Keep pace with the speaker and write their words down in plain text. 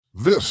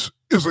This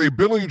is a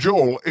Billy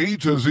Joel A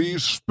to Z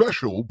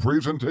special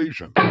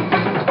presentation.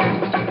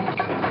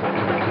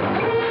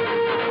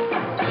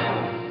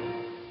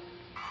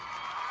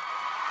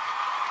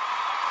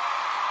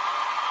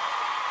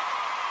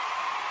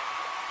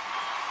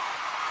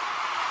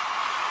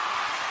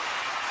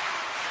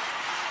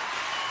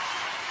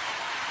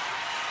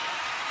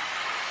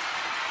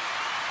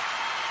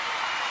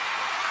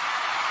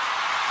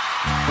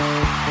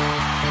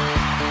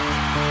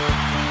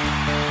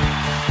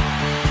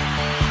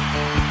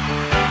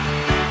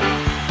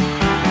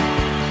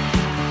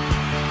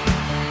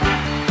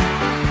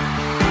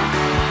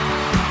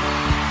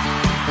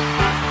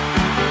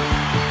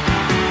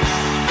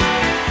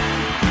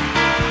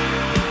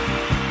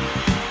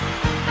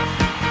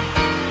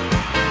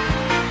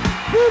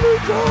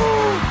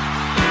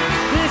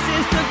 This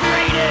is the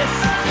greatest!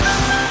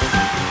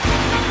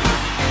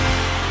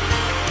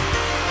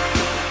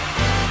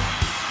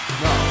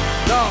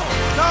 No!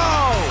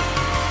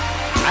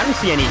 I don't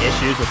see any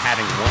issues with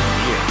having one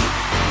beer.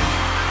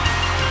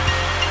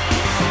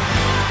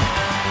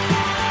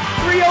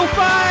 305!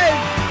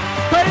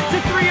 Put it to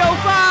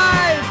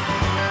 305!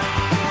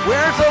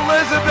 Where's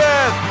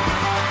Elizabeth?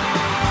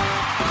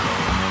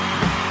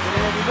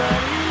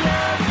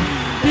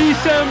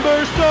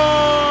 December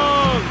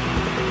song!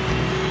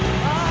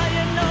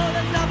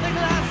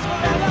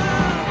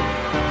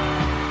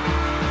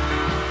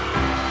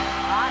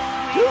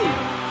 Dude,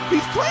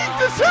 he's playing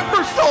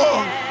December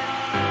song!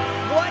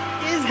 What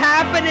is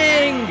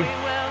happening?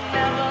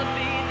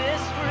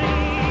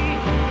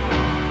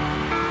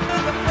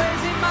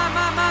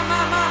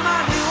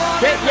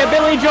 Get your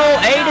Billy Joel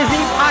A to Z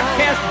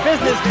podcast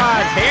business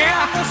cards here.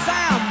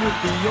 Sam with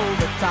the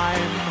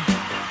overtime.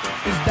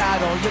 Is that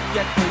all you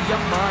get for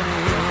your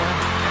money?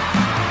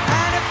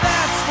 And if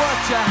that's what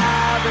you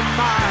have in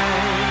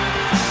mind,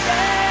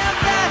 yeah,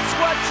 that's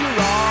what you're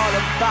all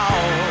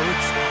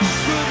about.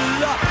 Good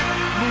luck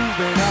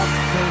moving up,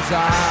 'cause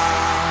I'm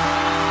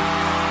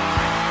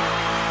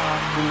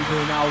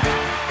moving out.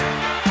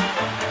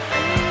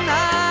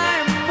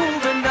 I'm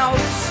moving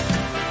out.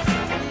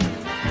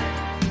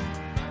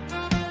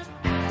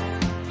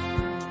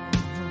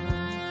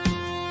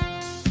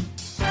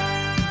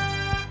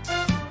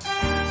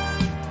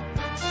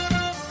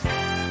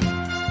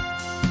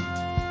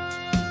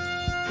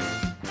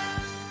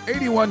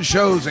 '81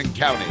 shows and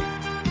counting.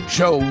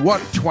 Show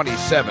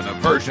 127 of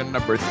version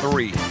number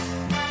 3.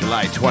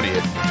 July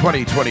 20th,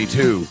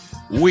 2022.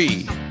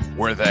 We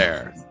were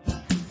there.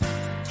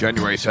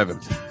 January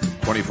 7th,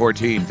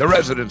 2014. The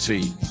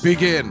residency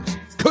begins.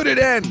 Could it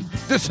end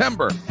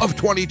December of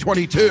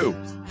 2022?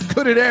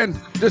 Could it end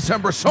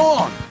December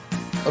song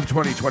of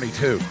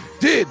 2022?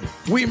 Did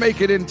we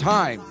make it in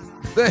time?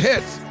 The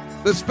hits,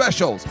 the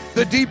specials,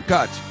 the deep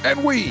cuts,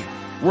 and we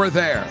were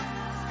there.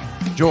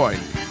 Join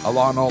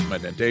Alon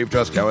Altman and Dave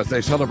Juskow as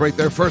they celebrate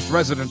their first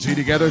residency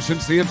together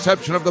since the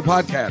inception of the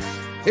podcast.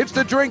 It's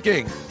the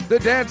drinking, the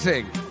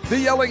dancing, the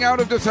yelling out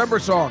of December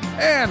song,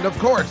 and, of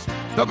course,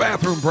 the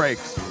bathroom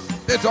breaks.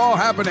 It's all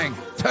happening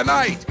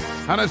tonight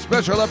on a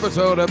special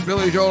episode of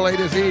Billy Joel A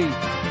to Z.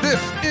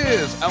 This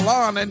is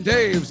Alon and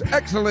Dave's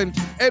Excellent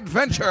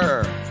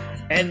Adventure.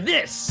 And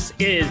this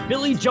is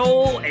Billy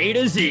Joel A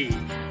to Z.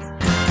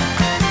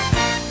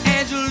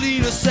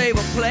 Angelina, save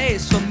a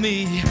place for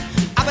me.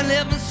 I've been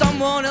living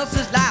someone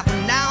else's life,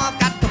 and now I've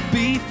got to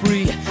be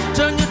free.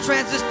 Turn your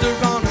transistor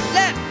on and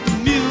let the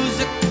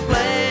music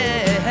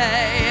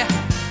play.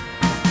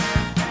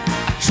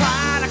 I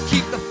try to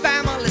keep the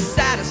family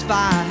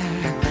satisfied,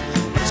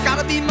 but it's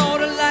gotta be more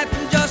to life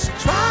than just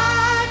try.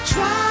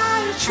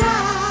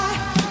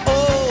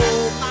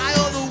 Oh, my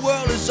other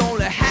world is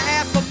only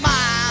half a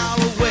mile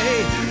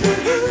away.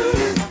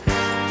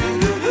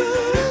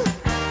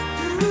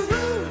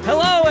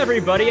 Hello,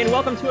 everybody, and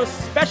welcome to a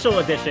special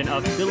edition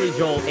of Billy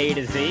Joel A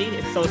to Z.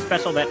 It's so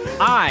special that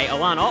I,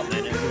 Alon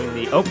Altman, am doing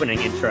the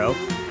opening intro.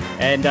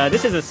 And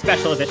this is a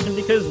special edition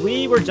because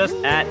we were just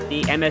at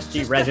the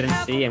MSG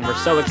residency, and we're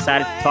so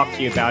excited to talk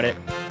to you about it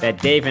that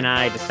Dave and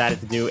I decided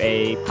to do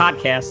a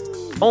podcast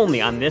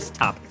only on this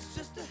topic.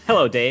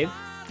 Hello, Dave.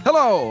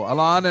 Hello,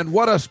 Alon, and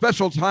what a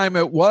special time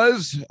it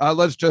was.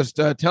 Let's just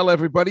tell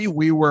everybody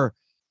we were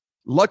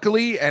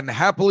luckily and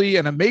happily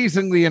and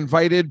amazingly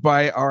invited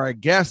by our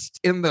guest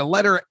in the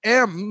letter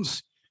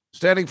M's,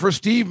 standing for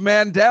Steve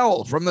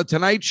Mandel from The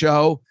Tonight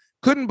Show.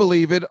 Couldn't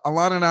believe it.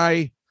 Alon and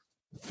I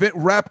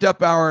wrapped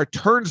up our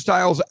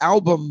Turnstiles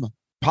album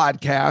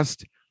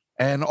podcast,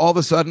 and all of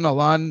a sudden,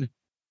 Alon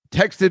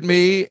texted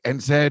me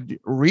and said,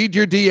 read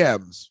your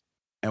DMs.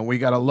 And we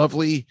got a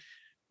lovely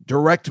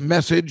direct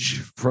message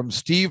from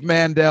Steve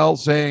Mandel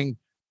saying,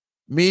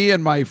 me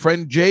and my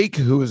friend Jake,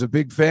 who is a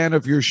big fan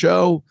of your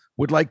show,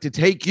 would like to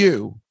take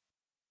you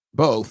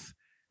both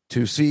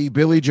to see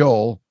Billy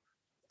Joel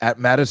at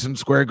Madison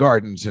Square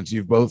Garden, since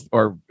you've both,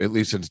 or at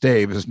least since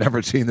Dave has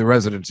never seen the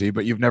residency,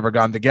 but you've never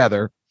gone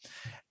together.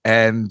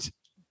 And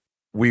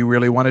we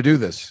really want to do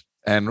this.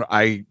 And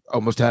I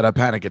almost had a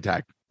panic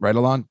attack. Right,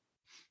 Alon?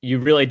 You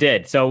really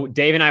did. So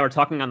Dave and I were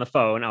talking on the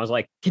phone. I was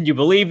like, can you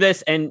believe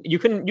this? And you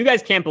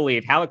guys can't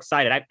believe how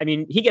excited. I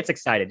mean, he gets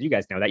excited. You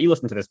guys know that. You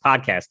listen to this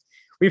podcast.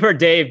 We've heard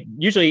Dave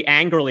usually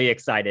angrily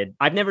excited.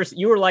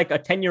 You were like a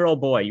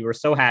 10-year-old boy. You were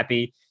so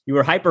happy. You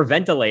were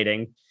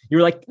hyperventilating. You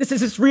were like,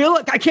 this real?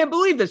 I can't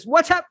believe this.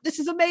 This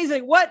is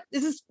amazing.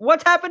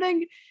 What's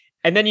happening?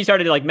 And then you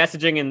started like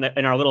messaging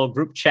in our little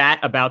group chat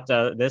about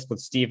this with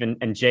Steve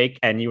and Jake.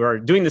 And you were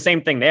doing the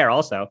same thing there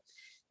also.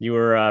 You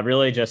were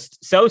really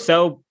just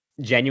so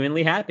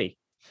genuinely happy.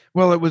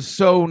 Well, it was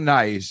so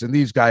nice, and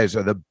these guys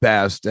are the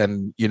best,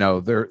 and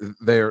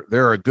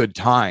they're a good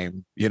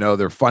time.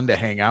 They're fun to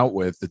hang out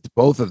with.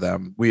 Both of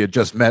them. We had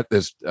just met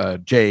this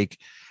Jake,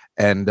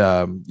 and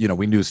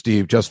we knew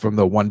Steve just from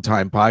the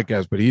one-time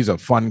podcast, but he's a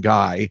fun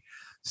guy.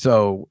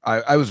 So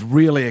I was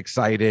really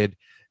excited.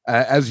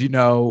 As you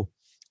know,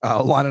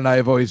 Alon and I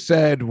have always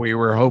said we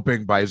were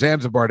hoping by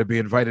Zanzibar to be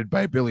invited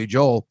by Billy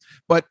Joel.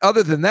 But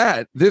other than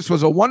that, this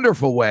was a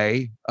wonderful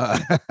way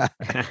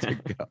to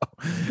go.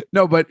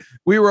 No, but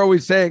we were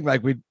always saying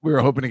like we were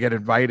hoping to get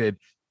invited.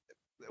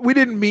 We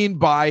didn't mean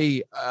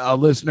by a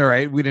listener,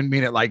 right? We didn't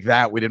mean it like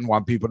that. We didn't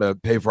want people to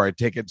pay for our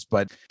tickets,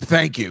 but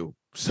thank you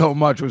so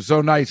much. It was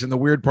so nice. And the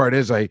weird part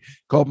is I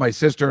called my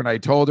sister and I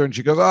told her, and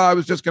she goes, I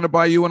was just going to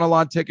buy you and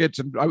Alon tickets,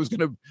 and I was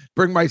going to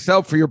bring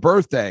myself for your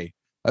birthday.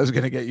 I was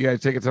going to get you guys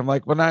tickets. I'm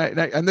like,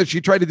 and then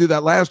she tried to do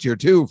that last year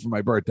too for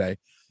my birthday.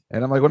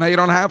 And I'm like, well, now you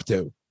don't have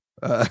to.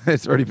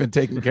 It's already been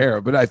taken care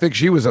of. But I think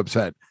she was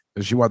upset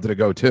because she wanted to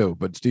go too.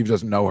 But Steve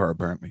doesn't know her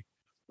apparently.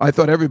 I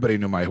thought everybody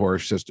knew my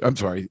horse sister. I'm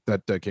sorry,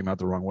 that came out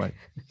the wrong way.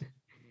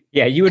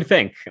 Yeah, you would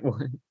think.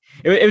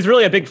 It was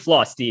really a big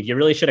flaw, Steve. You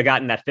really should have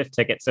gotten that 5th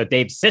ticket so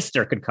Dave's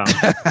sister could come.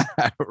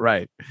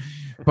 Right.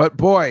 But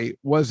boy,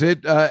 was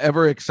it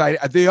ever exciting.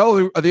 The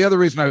other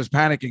reason I was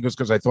panicking was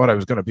because I thought I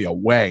was going to be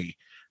away.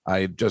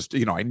 I just,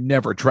 I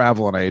never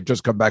travel, and I had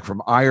just come back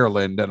from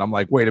Ireland, and I'm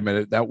like, wait a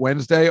minute, that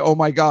Wednesday? Oh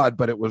my God.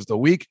 But it was the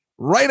week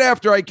right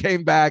after I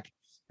came back,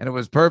 and it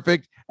was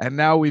perfect. And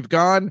now we've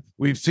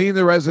seen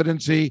the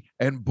residency,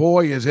 and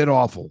boy, is it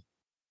awful.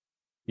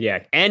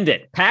 Yeah. End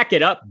it. Pack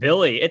it up,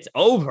 Billy. It's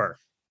over.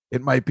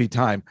 It might be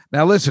time.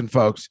 Now, listen,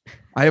 folks,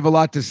 I have a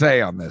lot to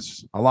say on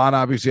this. Alon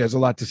obviously has a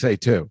lot to say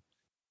too.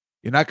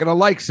 You're not going to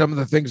like some of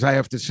the things I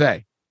have to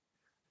say,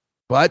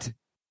 but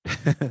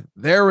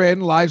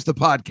therein lies the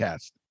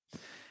podcast.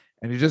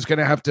 And you're just going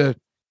to have to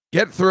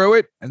get through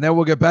it, and then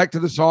we'll get back to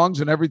the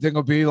songs, and everything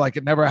will be like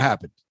it never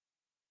happened.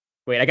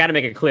 Wait, I got to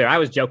make it clear. I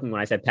was joking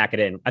when I said pack it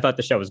in. I thought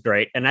the show was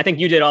great. And I think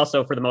you did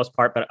also for the most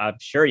part, but I'm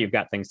sure you've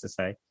got things to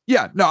say.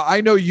 Yeah, no,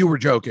 I know you were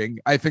joking.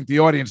 I think the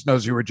audience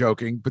knows you were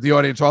joking, but the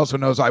audience also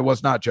knows I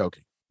was not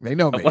joking. They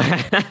know me.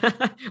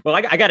 Well,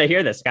 I got to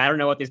hear this. I don't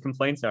know what these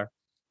complaints are.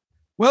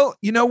 Well,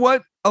 you know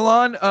what,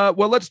 Alon?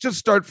 Let's just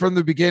start from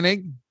the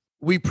beginning.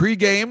 We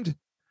pre-gamed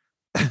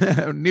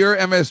near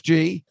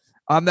MSG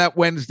on that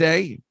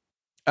Wednesday.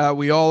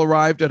 We all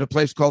arrived at a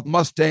place called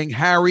Mustang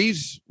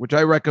Harry's, which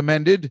I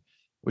recommended,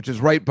 which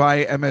is right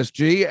by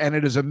MSG. And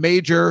it is a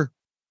major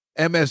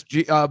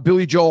MSG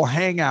Billy Joel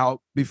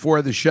hangout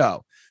before the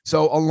show.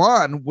 So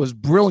Alon was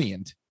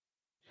brilliant,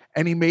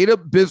 and he made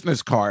up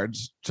business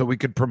cards so we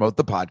could promote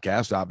the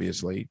podcast.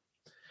 Obviously,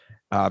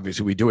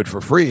 we do it for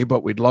free,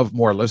 but we'd love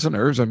more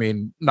listeners. I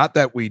mean, not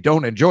that we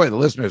don't enjoy the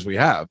listeners we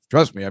have.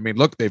 Trust me. I mean,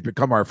 look, they've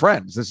become our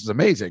friends. This is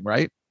amazing,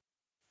 right?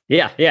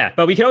 Yeah.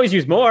 But we can always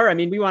use more. I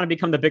mean, we want to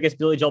become the biggest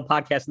Billy Joel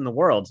podcast in the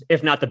world,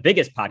 if not the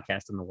biggest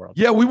podcast in the world.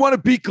 Yeah, we want to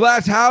beat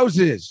glass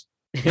houses.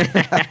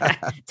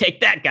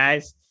 Take that,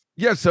 guys.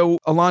 Yeah, so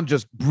Alon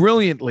just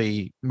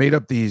brilliantly made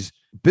up these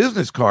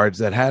business cards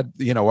that had,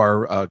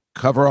 our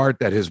cover art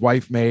that his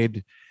wife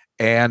made,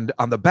 and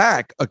on the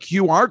back, a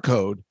QR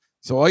code.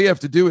 So all you have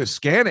to do is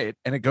scan it,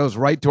 and it goes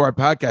right to our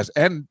podcast.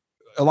 And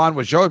Alon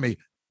was showing me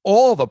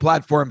all the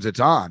platforms it's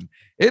on.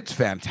 It's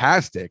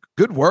fantastic.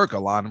 Good work,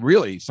 Alon.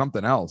 Really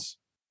something else.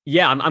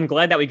 Yeah, I'm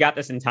glad that we got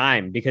this in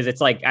time, because it's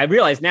like, I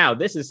realize now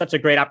this is such a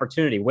great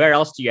opportunity. Where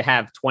else do you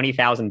have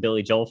 20,000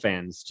 Billy Joel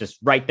fans just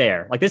right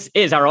there? Like, this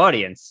is our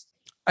audience.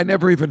 I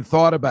never even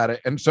thought about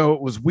it. And so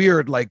it was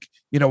weird. Like,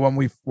 and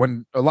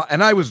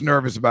I was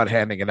nervous about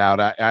handing it out.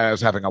 I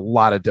was having a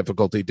lot of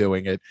difficulty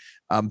doing it.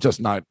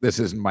 This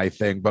isn't my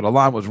thing, but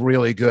Alon was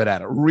really good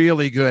at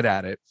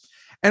it.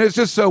 And it's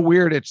just so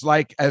weird. It's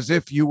like as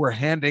if you were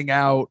handing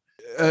out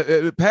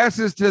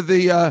passes to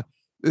the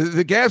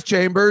gas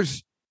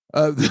chambers.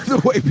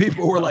 The way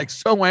people were like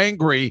so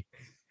angry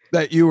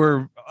that you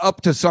were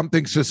up to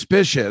something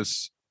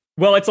suspicious.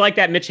 Well, it's like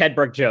that Mitch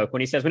Hedberg joke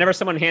when he says, whenever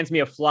someone hands me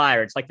a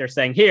flyer, it's like they're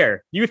saying,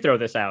 here, you throw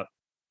this out.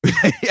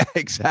 Yeah,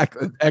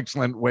 exactly.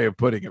 Excellent way of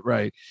putting it.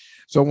 Right.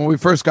 So when we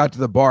first got to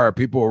the bar,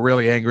 people were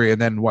really angry.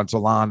 And then once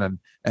Alon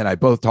and I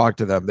both talked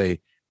to them, they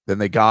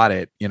got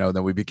it,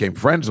 then we became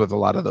friends with a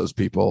lot of those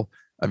people.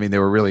 I mean, they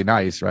were really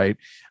nice. Right.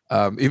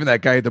 Even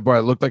that guy at the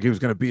bar looked like he was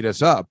going to beat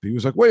us up. He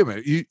was like, wait a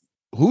minute,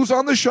 who's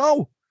on the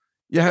show?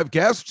 You have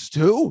guests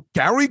too?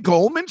 Gary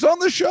Goldman's on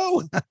the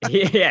show?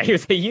 Yeah, he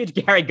was a huge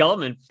Gary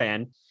Goldman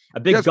fan,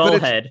 a big gull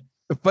head.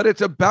 But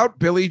it's about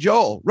Billy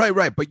Joel.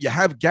 Right. But you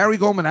have Gary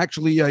Goldman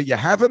actually, you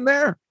have him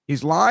there?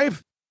 He's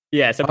live?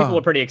 Yeah, so people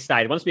were pretty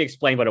excited. Once we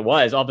explained what it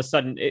was, all of a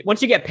sudden,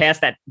 once you get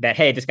past that,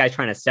 hey, this guy's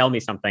trying to sell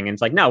me something, and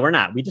it's like, no, we're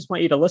not. We just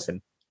want you to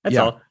listen. That's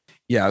all.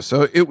 Yeah,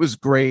 so it was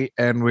great,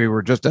 and we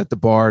were just at the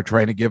bar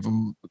trying to give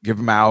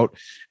them out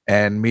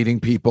and meeting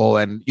people,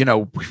 and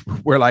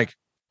we're like,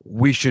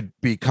 we should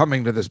be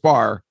coming to this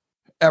bar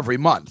every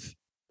month,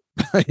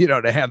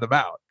 to hand them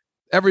out.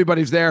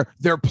 Everybody's there.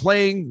 They're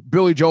playing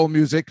Billy Joel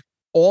music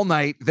all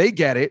night. They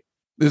get it.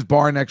 This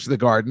bar next to the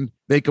Garden,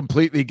 they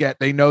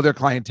know their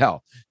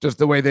clientele, just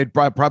the way they'd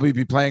probably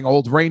be playing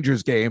old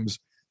Rangers games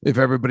if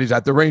everybody's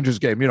at the Rangers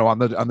game, on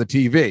the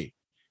TV.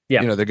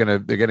 Yeah, they're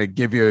gonna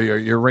give you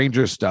your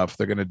Rangers stuff.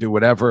 They're gonna do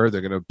whatever. They're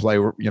gonna play,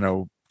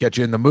 get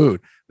you in the mood.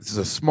 This is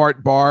a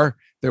smart bar.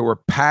 They were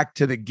packed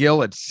to the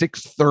gill at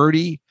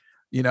 6:30.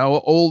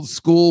 Old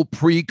school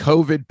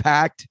pre-COVID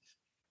packed,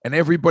 and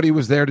everybody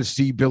was there to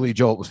see Billy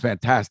Joel. It was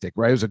fantastic,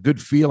 right? It was a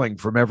good feeling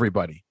from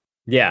everybody.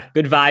 Yeah,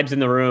 good vibes in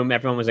the room.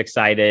 Everyone was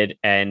excited,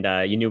 and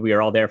you knew we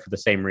were all there for the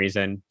same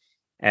reason.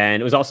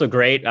 And it was also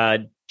great.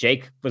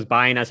 Jake was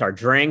buying us our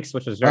drinks,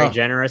 which was very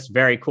generous,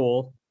 very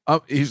cool.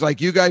 He's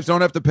like, you guys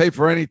don't have to pay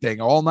for anything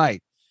all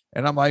night.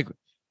 And I'm like,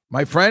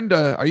 my friend,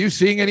 are you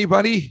seeing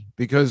anybody?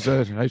 Because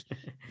I'd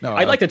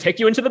like to take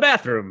you into the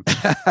bathroom.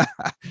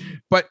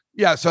 But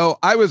yeah, so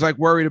I was like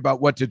worried about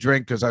what to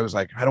drink because I was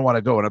like, I don't want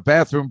to go in a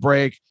bathroom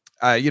break.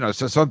 So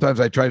sometimes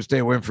I try to stay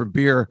away from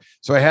beer.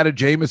 So I had a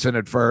Jameson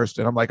at first,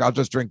 and I'm like, I'll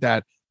just drink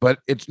that. But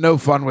it's no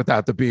fun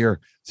without the beer.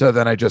 So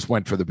then I just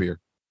went for the beer,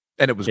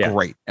 and it was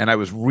great. And I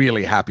was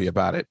really happy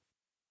about it.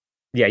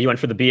 Yeah, you went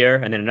for the beer,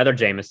 and then another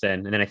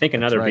Jameson, and then I think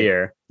another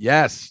beer.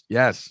 Yes.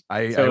 So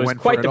it was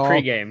quite the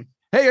pregame.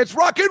 Hey, it's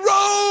rock and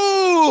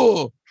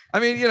roll. I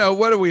mean,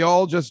 what are we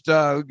all just,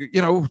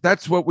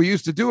 that's what we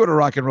used to do at a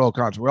rock and roll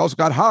concert. We also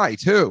got high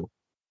too,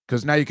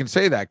 because now you can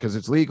say that because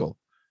it's legal.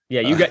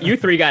 Yeah, you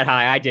three got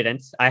high. I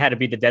didn't. I had to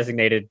be the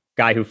designated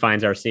guy who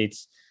finds our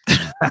seats.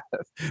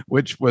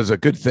 Which was a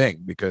good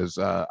thing because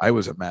I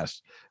was a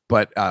mess.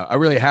 But a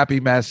really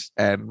happy mess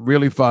and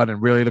really fun and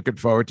really looking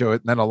forward to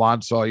it. And then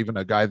Alon saw even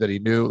a guy that he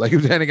knew. Like he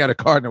was handing out a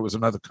card and it was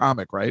another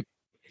comic, right?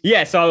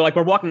 Yeah, so like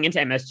we're walking into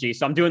MSG.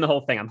 So I'm doing the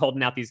whole thing. I'm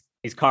holding out these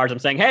cards. I'm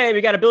saying, hey,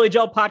 we got a Billy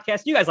Joel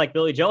podcast. You guys like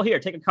Billy Joel? Here,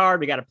 take a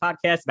card. We got a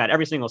podcast about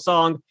every single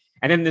song.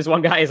 And then this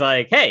one guy is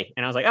like, hey.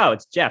 And I was like, oh,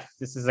 it's Jeff.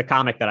 This is a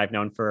comic that I've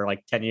known for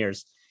like 10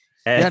 years.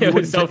 And it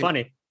was so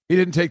funny. He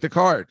didn't take the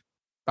card.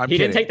 He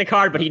didn't take the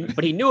card, but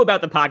he knew about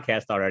the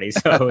podcast already,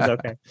 so it was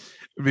okay.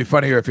 It'd be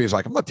funnier if he was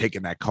like, I'm not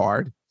taking that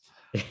card.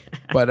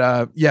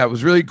 But it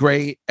was really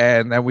great.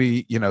 And then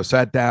we,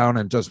 sat down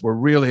and just were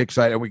really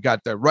excited. We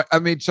got there right. I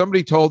mean,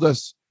 somebody told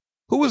us,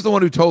 who was the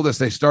one who told us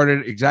they started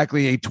at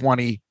exactly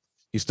 8:20?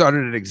 He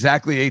started at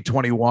exactly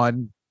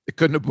 8:21. It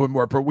couldn't have been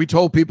more. But we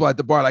told people at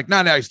the bar, like,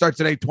 no, he starts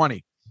at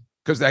 8:20.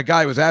 Because that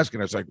guy was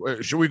asking us, like,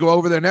 should we go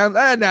over there now?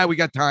 Nah, we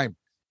got time.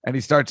 And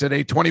he starts at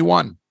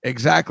 8:21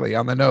 exactly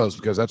on the nose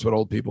because that's what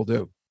old people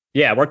do.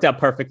 Yeah, it worked out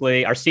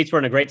perfectly. Our seats were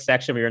in a great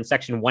section. We were in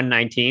section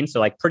 119, so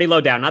like pretty low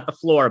down, not the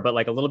floor, but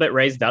like a little bit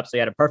raised up. So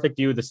you had a perfect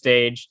view of the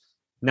stage,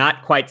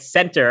 not quite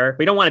center.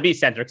 We don't want to be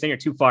center because then you're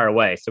too far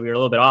away. So we were a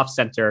little bit off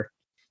center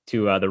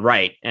to the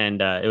right,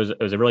 and it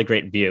was a really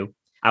great view.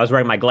 I was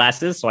wearing my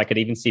glasses, so I could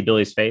even see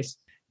Billy's face.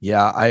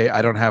 Yeah,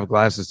 I don't have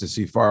glasses to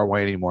see far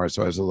away anymore,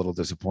 so I was a little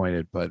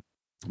disappointed. But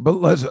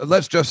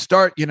let's just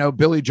start.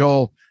 Billy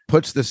Joel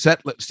puts the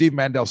set list. Steve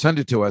Mandel sent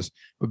it to us,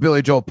 but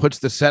Billy Joel puts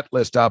the set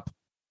list up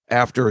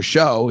after a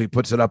show. He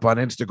puts it up on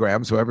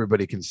Instagram so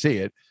everybody can see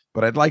it.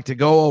 But I'd like to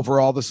go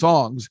over all the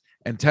songs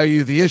and tell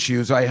you the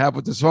issues I have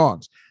with the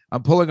songs.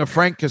 I'm pulling a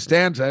Frank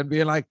Costanza and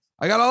being like,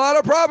 I got a lot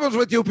of problems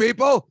with you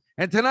people,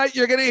 and tonight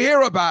you're going to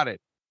hear about it.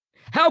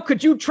 How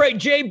could you trade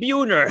Jay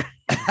Buhner?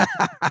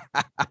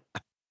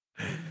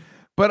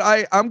 But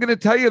I'm going to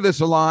tell you this,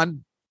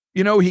 Alon.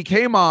 He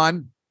came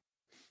on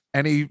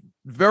and he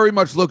very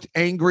much looked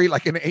angry,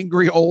 like an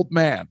angry old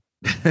man,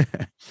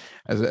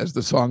 as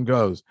the song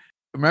goes.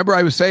 Remember,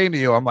 I was saying to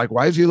you, I'm like,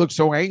 why does he look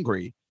so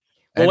angry?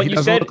 And well, he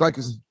doesn't look like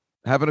he's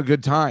having a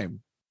good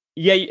time.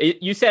 Yeah,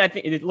 you said I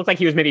think it looked like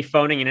he was maybe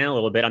phoning it in a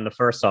little bit on the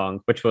first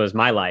song, which was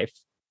My Life.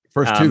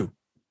 First two.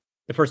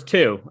 The first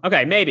two.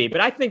 Okay, maybe.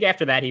 But I think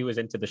after that, he was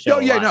into the show.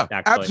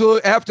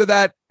 Absolutely. After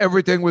that,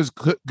 everything was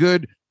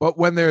good. But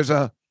when there's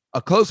a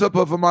close-up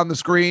of him on the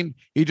screen,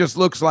 he just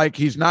looks like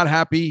he's not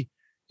happy.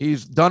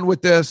 He's done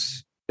with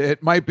this.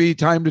 It might be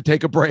time to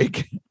take a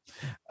break,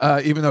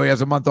 even though he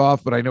has a month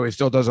off, but I know he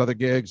still does other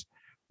gigs.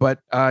 But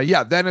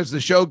then as the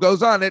show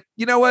goes on,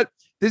 you know what?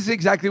 This is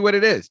exactly what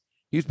it is.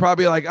 He's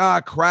probably like,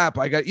 crap.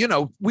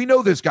 We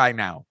know this guy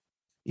now.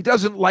 He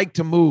doesn't like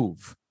to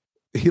move.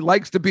 He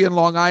likes to be in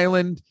Long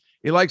Island.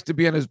 He likes to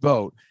be in his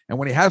boat. And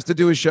when he has to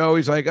do a show,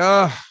 he's like,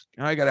 I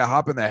got to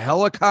hop in the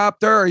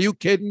helicopter. Are you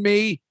kidding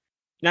me?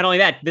 Not only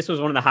that, this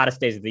was one of the hottest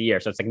days of the year.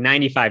 So it's like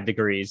 95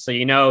 degrees. So,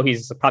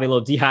 he's probably a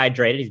little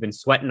dehydrated. He's been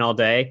sweating all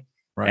day.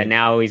 Right. And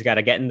now he's got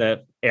to get in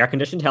the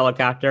air-conditioned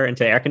helicopter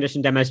into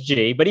air-conditioned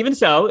MSG. But even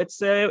so,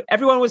 it's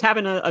everyone was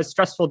having a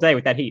stressful day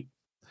with that heat.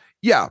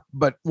 Yeah,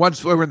 but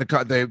once we were in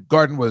the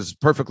garden was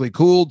perfectly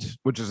cooled,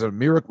 which is a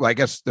miracle. I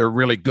guess they're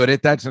really good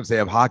at that since they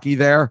have hockey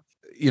there,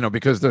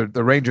 because the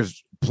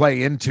Rangers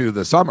play into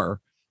the summer.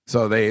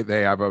 So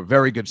they have a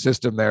very good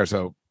system there.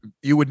 So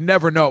you would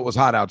never know it was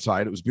hot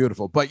outside. It was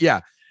beautiful. But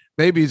yeah,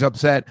 maybe he's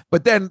upset.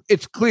 But then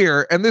it's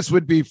clear, and this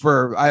would be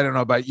for, I don't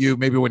know about you,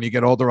 maybe when you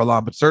get older,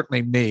 Alon, but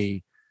certainly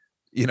me,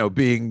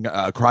 being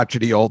a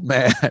crotchety old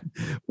man,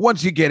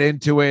 once you get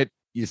into it,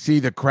 you see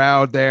the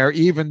crowd there,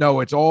 even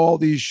though it's all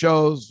these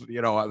shows,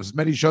 as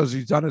many shows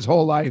he's done his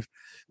whole life.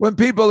 When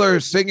people are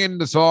singing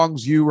the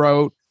songs you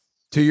wrote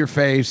to your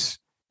face,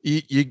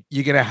 you're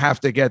going to have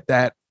to get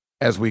that,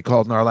 as we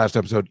called in our last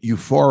episode,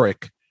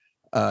 euphoria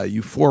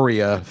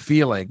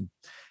feeling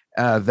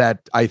that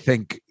I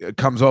think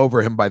comes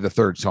over him by the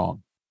third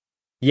song.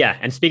 Yeah.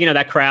 And speaking of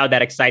that crowd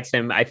that excites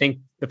him, I think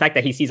the fact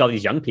that he sees all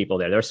these young people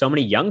there are so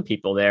many young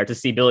people there to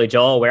see Billy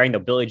Joel wearing the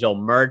Billy Joel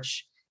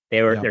merch.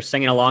 They're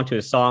singing along to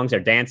his songs. They're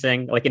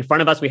dancing. Like in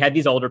front of us, we had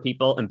these older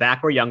people and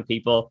back were young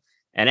people,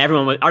 and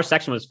our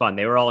section was fun.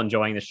 They were all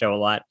enjoying the show a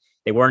lot.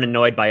 They weren't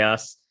annoyed by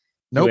us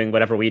doing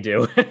whatever we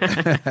do.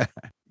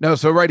 No.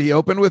 So, right. He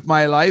opened with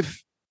My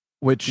Life,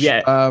 which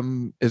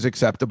is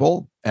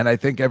acceptable. And I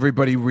think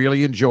everybody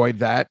really enjoyed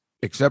that,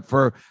 except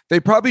for they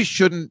probably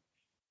shouldn't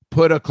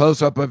put a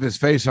close up of his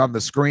face on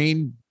the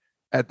screen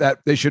at that.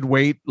 They should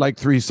wait like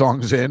 3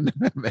 songs in,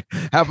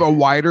 have a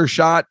wider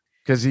shot.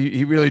 Because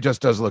he really just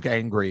does look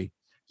angry.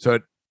 So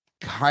it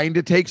kind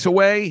of takes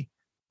away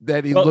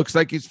that he looks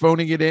like he's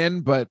phoning it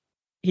in. But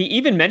he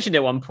even mentioned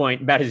at one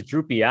point about his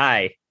droopy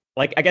eye.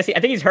 Like, I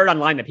think he's heard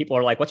online that people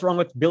are like, what's wrong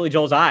with Billy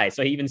Joel's eye?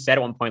 So he even said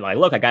at one point, like,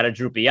 look, I got a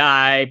droopy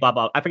eye, blah,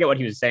 blah. I forget what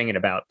he was saying it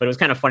about, but it was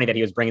kind of funny that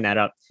he was bringing that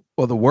up.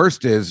 Well, the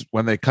worst is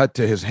when they cut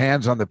to his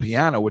hands on the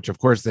piano, which of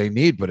course they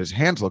need, but his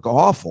hands look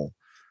awful.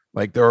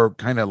 Like they're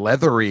kind of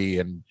leathery.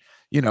 And,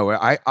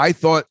 I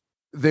thought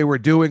they were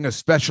doing a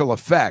special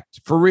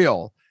effect for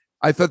real.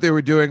 I thought they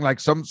were doing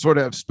like some sort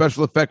of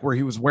special effect where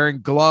he was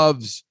wearing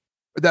gloves,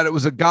 that it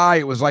was a guy.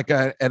 It was like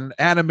an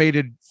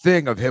animated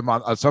thing of him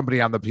on somebody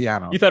on the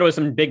piano. You thought it was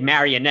some big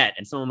marionette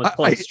and someone was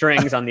pulling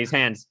strings on these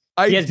hands.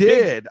 I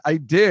did.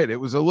 It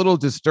was a little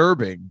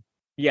disturbing.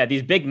 Yeah,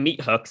 these big meat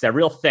hooks, they're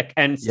real thick.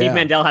 And Steve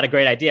Mandel had a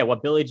great idea.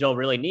 What Billy Joel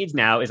really needs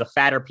now is a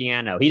fatter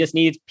piano. He just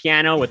needs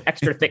piano with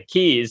extra thick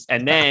keys,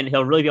 and then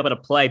he'll really be able to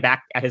play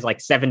back at his like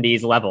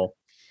 70s level.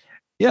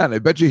 Yeah, and I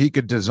bet you he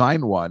could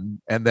design one,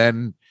 and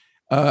then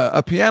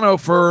a piano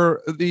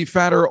for the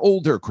fatter,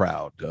 older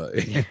crowd.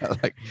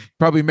 Like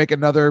probably make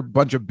another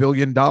bunch of $1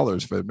 billion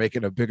for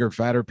making a bigger,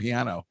 fatter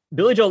piano.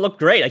 Billy Joel looked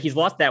great. Like he's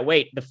lost that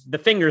weight. The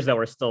fingers though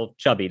are still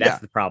chubby.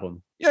 That's the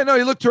problem. Yeah, no,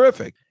 he looked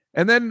terrific.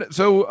 And then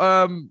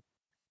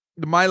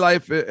My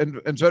Life and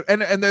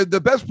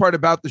the best part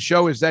about the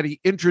show is that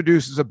he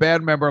introduces a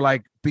band member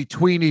like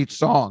between each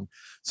song.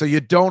 So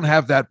you don't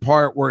have that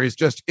part where he's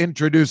just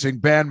introducing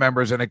band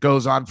members and it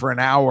goes on for an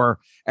hour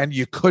and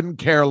you couldn't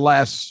care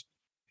less,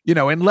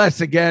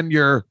 unless again,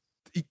 you're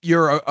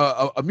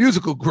a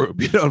musical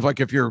group, like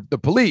if you're the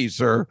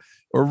Police or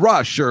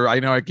Rush, or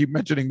I keep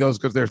mentioning those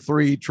because they're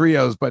 3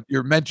 trios, but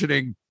you're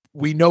mentioning,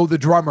 we know the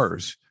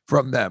drummers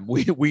from them.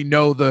 We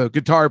know the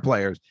guitar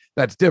players.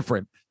 That's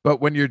different.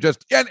 But when you're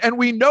just, and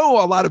we know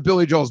a lot of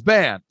Billy Joel's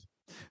band.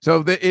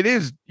 So it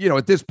is,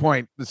 at this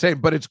point the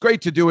same, but it's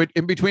great to do it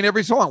in between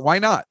every song. Why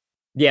not?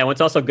 Yeah.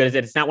 What's also good is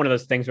that it's not one of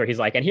those things where he's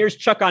like, and here's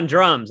Chuck on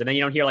drums. And then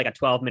you don't hear like a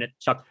 12-minute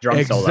Chuck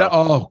drum solo.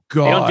 Oh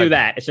God. They don't do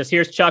that. It's just,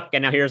 here's Chuck.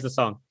 And now here's the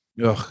song.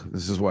 Ugh,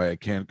 this is why I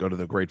can't go to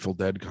the Grateful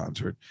Dead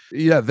concert.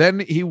 Yeah.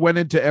 Then he went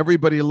into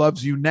Everybody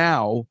Loves You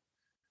Now,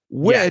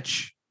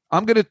 which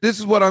this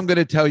is what I'm going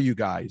to tell you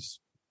guys.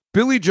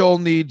 Billy Joel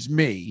needs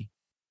me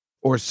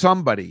or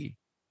somebody,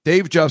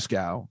 Dave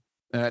Juskow.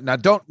 Now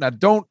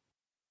don't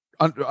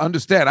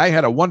understand. I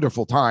had a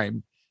wonderful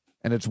time,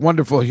 and it's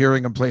wonderful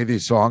hearing him play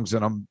these songs,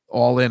 and I'm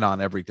all in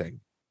on everything.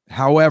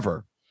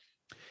 However,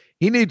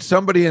 he needs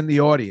somebody in the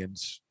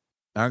audience.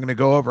 I'm going to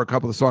go over a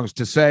couple of songs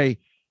to say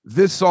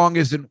this song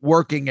isn't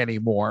working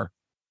anymore.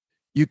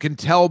 You can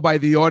tell by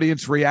the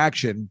audience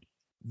reaction.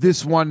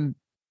 This one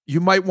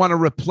you might want to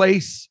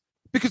replace,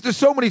 because there's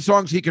so many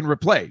songs he can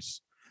replace.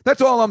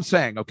 That's all I'm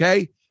saying.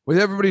 Okay. With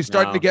everybody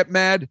starting to get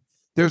mad,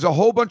 there's a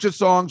whole bunch of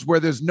songs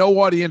where there's no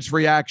audience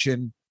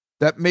reaction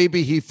that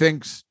maybe he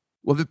thinks,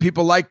 well, the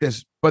people like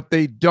this, but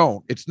they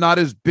don't. It's not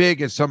as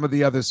big as some of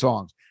the other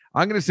songs.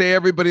 I'm going to say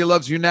Everybody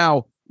Loves You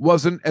Now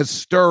wasn't as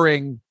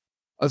stirring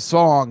a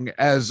song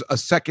as a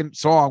second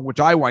song, which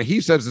I want. He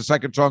says the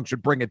second song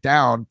should bring it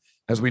down,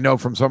 as we know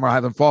from Summer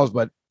Highland Falls,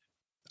 but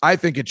I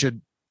think it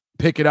should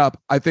pick it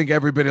up. I think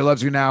Everybody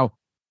Loves You Now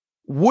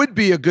would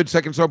be a good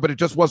second song, but it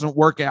just wasn't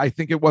working. I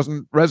think it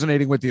wasn't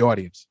resonating with the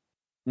audience.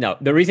 No,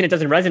 the reason it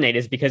doesn't resonate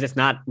is because it's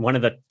not one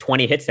of the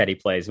 20 hits that he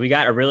plays. We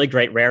got a really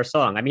great rare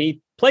song. I mean,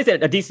 he plays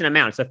it a decent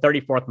amount. It's the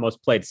 34th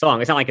most played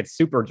song. It's not like it's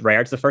super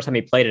rare. It's the first time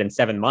he played it in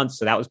 7 months.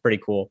 So that was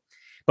pretty cool.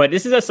 But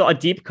this is a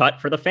deep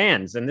cut for the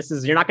fans. And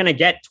you're not going to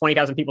get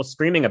 20,000 people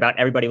screaming about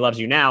Everybody Loves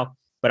You Now.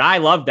 But I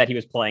loved that he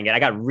was playing it. I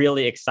got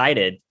really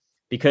excited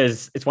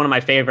because it's one of my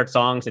favorite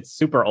songs. It's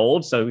super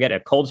old. So we get a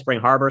Cold Spring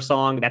Harbor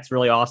song. That's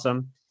really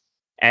awesome.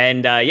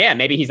 And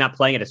maybe he's not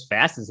playing it as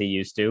fast as he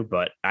used to,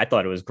 but I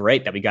thought it was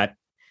great that we got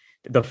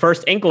the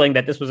first inkling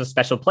that this was a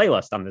special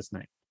playlist on this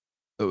night.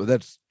 Oh,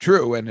 that's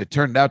true. And it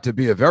turned out to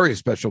be a very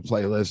special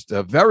playlist,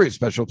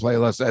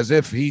 as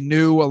if he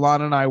knew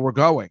Alana and I were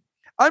going.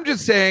 I'm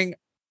just saying,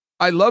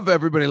 I love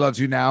Everybody Loves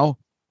You Now.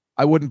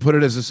 I wouldn't put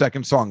it as a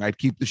second song. I'd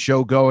keep the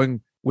show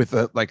going with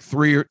like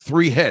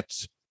three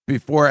hits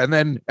before, and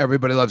then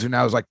Everybody Loves You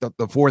Now is like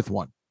the fourth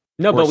one.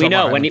 No, but we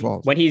know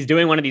when he's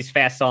doing one of these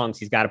fast songs,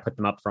 he's got to put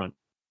them up front.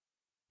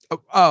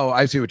 Oh,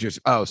 I see what you're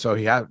saying. Oh, so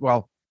he had,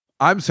 well,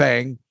 I'm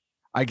saying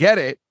I get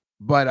it,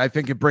 but I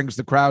think it brings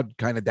the crowd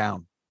kind of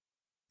down.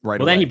 Right.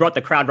 Well, then he brought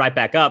the crowd right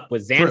back up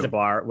with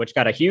Zanzibar, which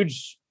got a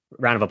huge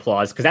round of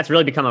applause because that's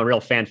really become a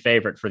real fan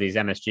favorite for these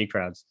MSG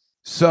crowds.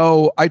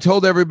 So I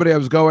told everybody I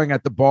was going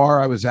at the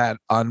bar I was at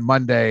on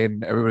Monday,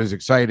 and everybody's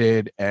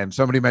excited. And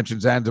somebody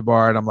mentioned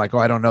Zanzibar, and I'm like, oh,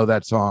 I don't know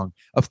that song.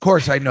 Of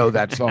course I know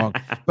that song.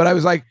 But I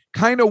was like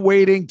kind of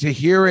waiting to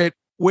hear it,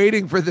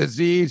 waiting for the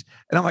Z's.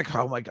 And I'm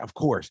like, of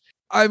course.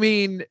 I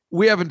mean,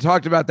 we haven't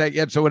talked about that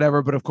yet, so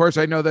whatever. But of course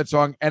I know that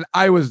song. And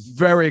I was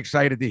very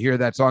excited to hear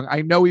that song.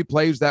 I know he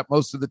plays that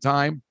most of the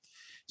time.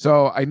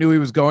 So I knew he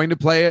was going to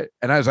play it.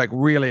 And I was like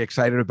really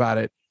excited about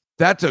it.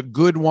 That's a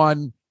good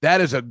one.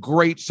 That is a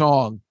great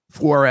song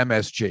for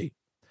MSG.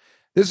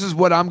 This is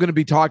what I'm going to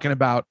be talking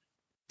about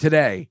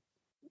today.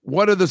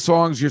 What are the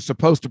songs you're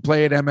supposed to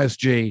play at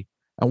MSG,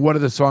 and what are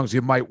the songs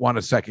you might want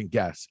to second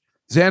guess?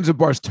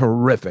 Zanzibar's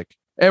terrific.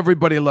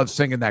 Everybody loves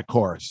singing that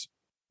chorus.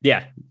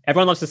 Yeah,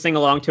 everyone loves to sing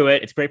along to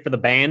it. It's great for the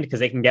band because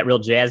they can get real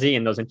jazzy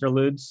in those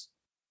interludes.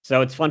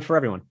 So it's fun for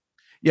everyone.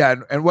 Yeah,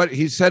 and what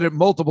he said it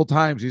multiple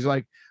times. He's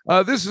like,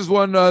 this is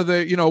one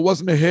that,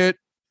 wasn't a hit.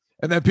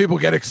 And then people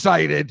get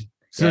excited as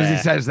soon as he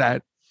says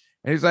that.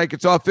 And he's like,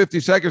 it's off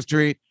 52nd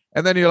Street.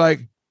 And then you're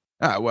like,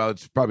 well,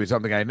 it's probably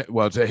something I know.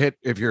 Well, it's a hit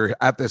if you're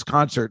at this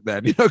concert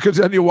then, because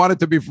then you want it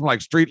to be from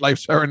like Street Life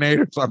Serenade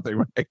or something,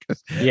 right?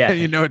 Yeah.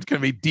 And it's going to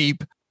be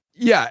deep.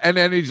 Yeah. And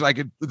then he's like,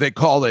 they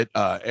call it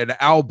an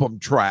album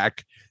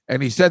track.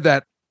 And he said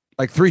that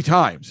like 3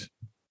 times.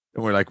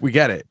 And we're like, we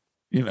get it.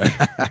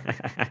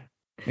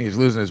 He's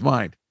losing his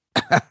mind.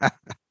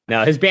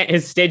 No,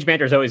 his stage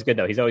banter is always good,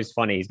 though. He's always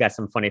funny. He's got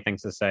some funny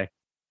things to say.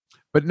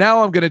 But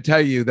now I'm going to tell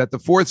you that the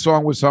 4th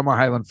song was Summer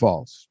Highland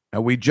Falls.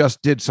 And we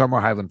just did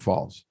Summer Highland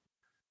Falls.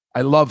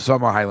 I love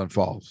Summer Highland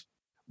Falls.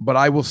 But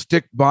I will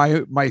stick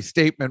by my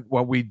statement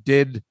when we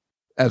did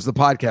as the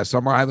podcast,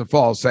 Summer Highland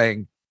Falls,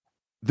 saying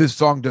this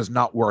song does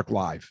not work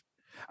live.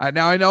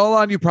 Now, I know,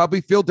 Alon, you probably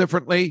feel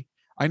differently.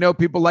 I know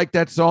people like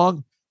that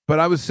song. But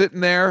I was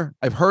sitting there.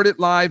 I've heard it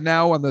live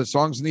now on the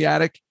Songs in the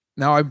Attic.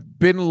 Now, I've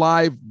been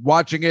live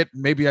watching it.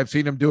 Maybe I've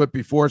seen him do it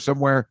before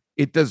somewhere.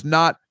 It does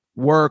not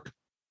work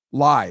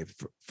live.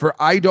 For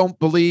I don't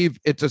believe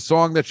it's a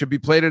song that should be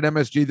played at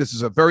MSG. This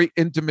is a very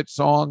intimate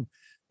song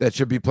that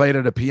should be played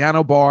at a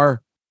piano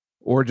bar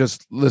or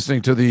just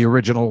listening to the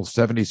original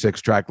 76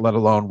 track, let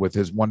alone with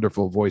his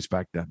wonderful voice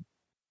back then.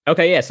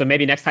 Okay, yeah. So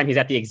maybe next time he's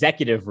at the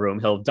executive room,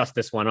 he'll dust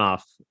this one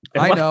off.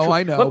 I know.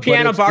 What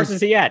piano bars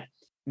is he at?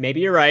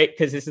 Maybe you're right,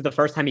 because this is the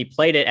first time he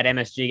played it at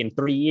MSG in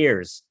 3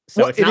 years.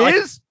 So it's not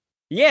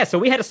Yeah, so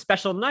we had a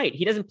special night.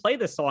 He doesn't play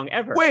this song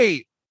ever.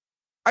 Wait,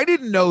 I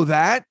didn't know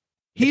that.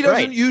 He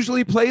doesn't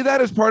usually play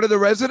that as part of the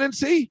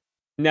residency?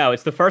 No,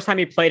 it's the first time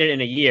he played it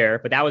in a year,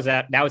 but that was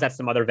at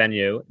some other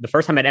venue. The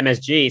first time at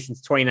MSG since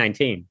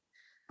 2019.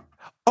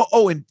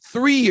 Oh, in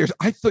 3 years.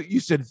 I thought you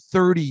said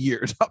 30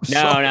 years.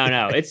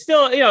 No. It's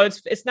still,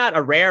 it's not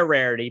a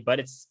rarity, but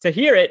it's to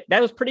hear it.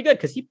 That was pretty good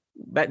because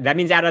that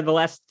means out of the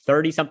last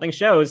 30 something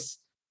shows,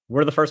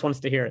 we're the first ones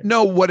to hear it.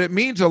 No, what it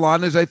means,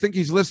 Alon, is I think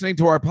he's listening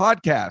to our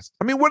podcast.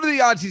 I mean, what are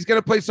the odds he's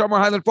going to play Summer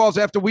Highland Falls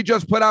after we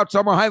just put out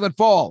Summer Highland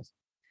Falls?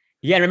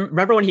 Yeah,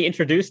 remember when he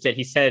introduced it,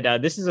 he said,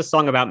 this is a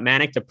song about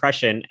manic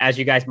depression, as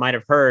you guys might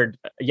have heard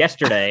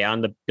yesterday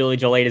on the Billy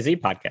Joel A to Z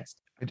podcast.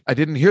 I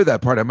didn't hear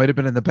that part. I might have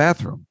been in the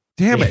bathroom.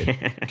 Damn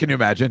it. Can you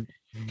imagine?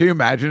 Can you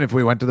imagine if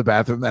we went to the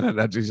bathroom then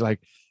and he's like,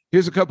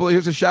 here's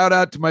a shout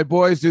out to my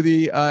boys to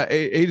the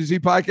A to Z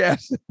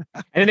podcast.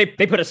 And then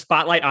they put a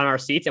spotlight on our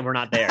seats and we're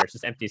not there. It's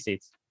just empty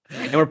seats.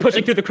 And we're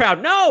pushing through the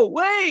crowd. No,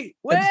 wait.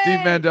 And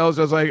Steve Mandel's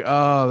just like,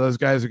 oh, those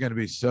guys are going to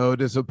be so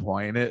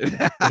disappointed.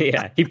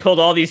 Yeah. He pulled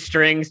all these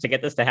strings to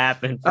get this to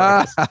happen.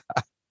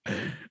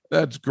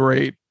 That's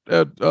great.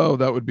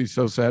 That would be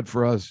so sad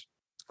for us.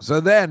 So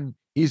then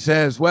he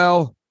says,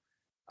 well,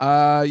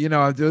 I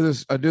do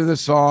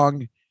this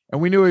song,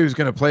 and we knew he was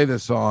going to play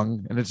this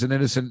song, and it's An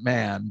Innocent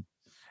Man.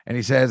 And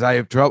he says, I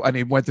have trouble. And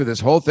he went through this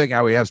whole thing,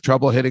 how he has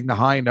trouble hitting the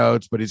high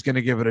notes, but he's going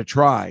to give it a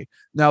try.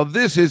 Now,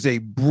 this is a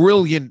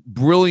brilliant,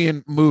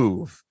 brilliant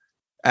move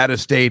at a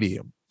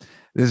stadium.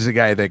 This is a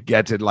guy that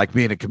gets it, like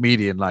being a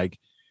comedian, like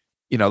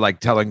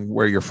telling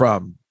where you're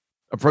from.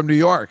 I'm from New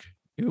York.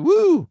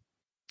 Woo.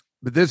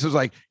 But this is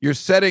like, you're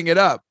setting it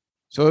up.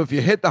 So if you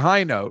hit the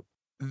high note,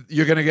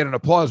 you're going to get an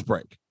applause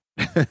break.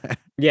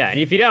 Yeah. And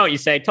if you don't, you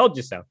say, told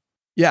you so.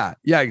 Yeah,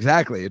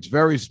 exactly. It's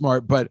very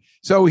smart. But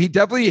so he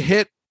definitely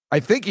hit I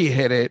think he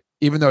hit it,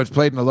 even though it's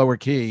played in a lower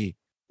key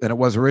than it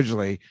was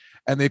originally.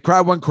 And the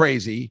crowd went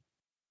crazy.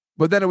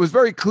 But then it was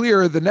very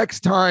clear the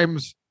next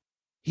times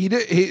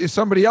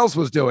somebody else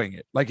was doing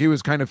it, like he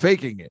was kind of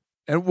faking it.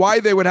 And why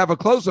they would have a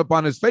close-up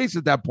on his face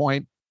at that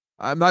point,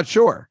 I'm not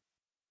sure.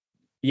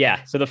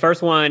 Yeah. So the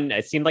first one,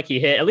 it seemed like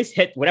he at least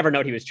hit whatever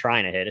note he was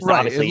trying to hit. It's right.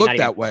 Obviously it looked not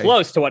that even way.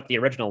 Close to what the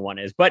original one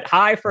is, but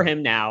high for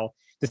him now.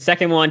 The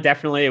second one,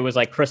 definitely, it was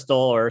like Crystal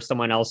or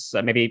someone else.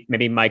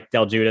 Maybe Mike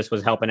Del Judas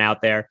was helping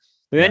out there.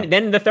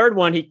 Then the third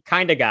one, he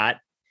kind of got,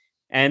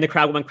 and the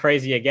crowd went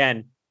crazy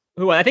again.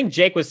 Who I think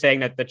Jake was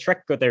saying that the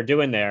trick that they're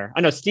doing there.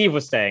 I know Steve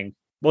was saying,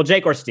 well,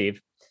 Jake or Steve,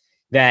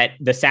 that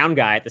the sound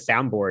guy at the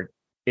soundboard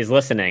is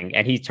listening,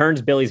 and he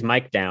turns Billy's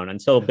mic down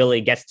until Billy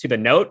gets to the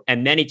note,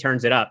 and then he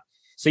turns it up.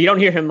 So you don't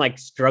hear him like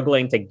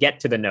struggling to get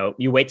to the note.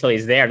 You wait till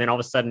he's there, and then all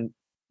of a sudden,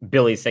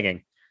 Billy's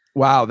singing.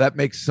 Wow, that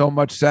makes so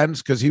much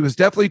sense because he was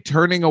definitely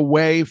turning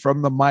away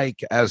from the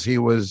mic as he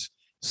was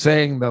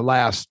saying the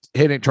last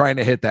trying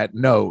to hit that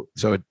note.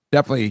 So it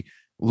definitely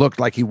looked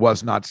like he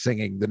was not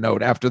singing the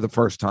note after the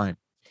first time.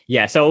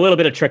 Yeah, so a little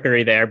bit of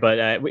trickery there,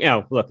 but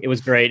look, it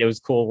was great. It was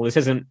cool. This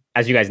isn't,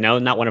 as you guys know,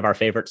 not one of our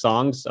favorite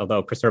songs,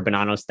 although Christopher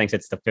Bonanos thinks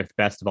it's the 5th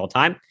best of all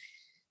time.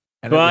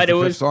 But it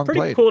was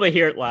pretty cool to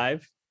hear it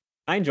live.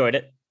 I enjoyed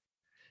it.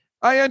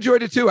 I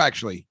enjoyed it too,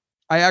 actually.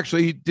 I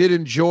actually did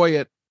enjoy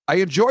it. I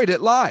enjoyed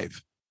it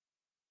live.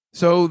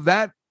 So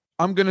that,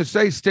 I'm going to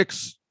say,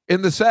 sticks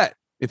in the set.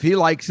 If he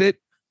likes it,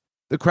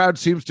 the crowd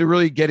seems to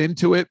really get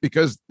into it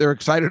because they're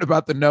excited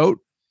about the note,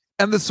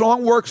 and the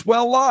song works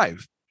well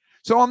live.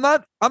 So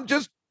I'm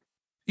just,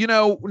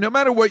 no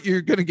matter what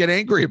you're going to get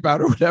angry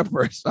about or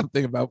whatever,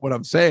 something about what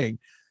I'm saying,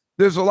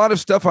 there's a lot of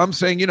stuff I'm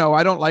saying,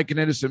 I don't like An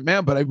Innocent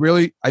Man, but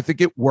I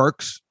think it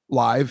works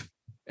live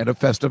at a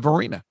festive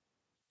arena.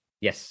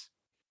 Yes.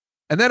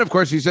 And then, of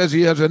course, he says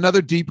he has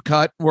another deep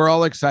cut. We're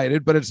all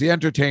excited, but it's The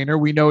Entertainer.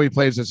 We know he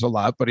plays this a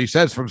lot, but he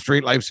says From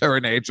Street Life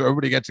Serenade, so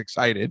everybody gets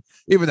excited,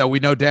 even though we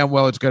know damn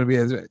well it's going to be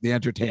The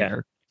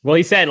Entertainer. Yeah. Well,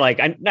 he said,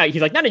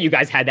 he's like, none of you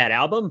guys had that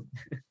album.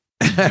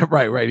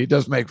 Right. He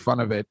does make fun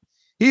of it.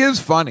 He is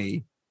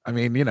funny. I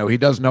mean, he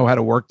does know how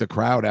to work the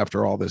crowd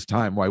after all this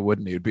time. Why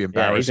wouldn't he? It'd be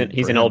embarrassing. Yeah,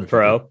 he's an old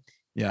pro.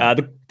 Yeah.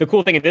 The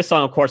cool thing in this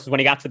song, of course, is when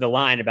he got to the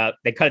line about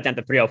they cut it down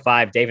to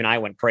 305. Dave and I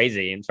went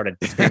crazy and started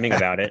screaming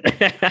about it.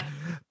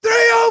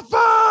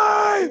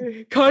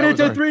 305! Cut it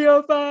to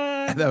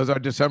 305. That was our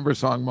December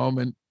song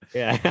moment.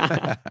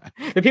 Yeah.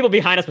 The people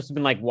behind us must have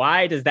been like,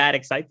 why does that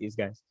excite these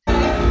guys?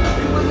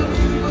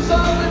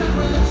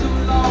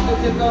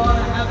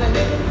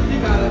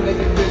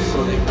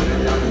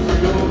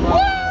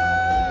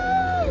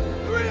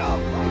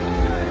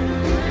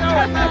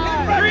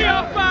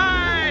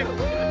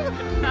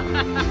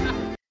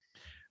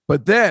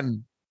 But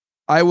then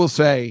I will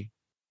say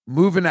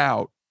Moving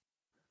Out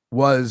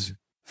was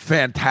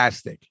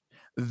fantastic.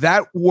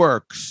 That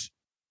works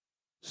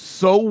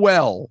so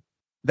well.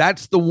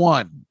 That's the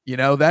one,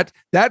 that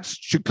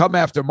should come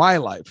after My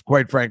Life,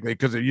 quite frankly,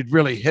 because you'd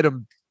really hit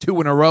them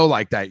 2 in a row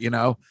like that.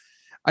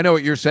 I know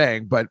what you're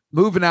saying, but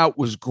Moving Out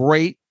was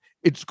great.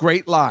 It's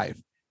great live.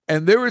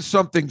 And there is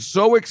something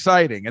so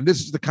exciting. And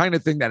this is the kind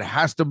of thing that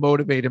has to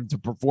motivate him to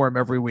perform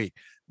every week.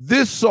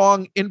 This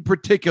song in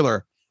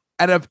particular,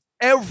 out of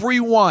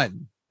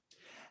everyone,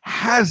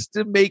 has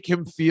to make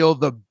him feel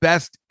the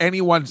best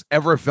anyone's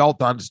ever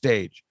felt on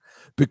stage.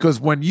 Because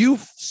when you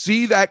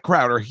see that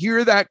crowd or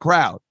hear that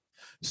crowd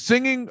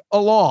singing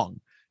along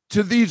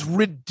to these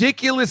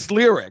ridiculous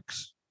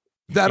lyrics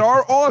that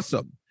are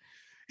awesome,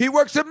 he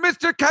works at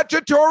Mr.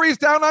 Cacciatore's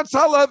down on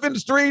Sullivan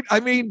Street. I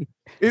mean,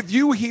 if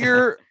you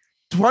hear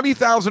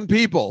 20,000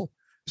 people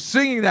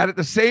singing that at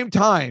the same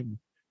time,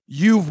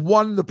 you've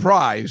won the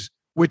prize,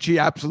 which he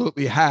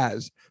absolutely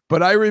has.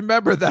 But I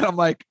remember that I'm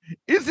like,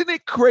 isn't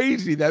it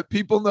crazy that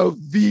people know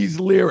these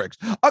lyrics?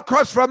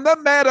 Across from the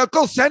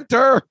medical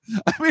center.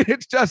 I mean,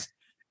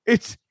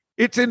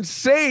 it's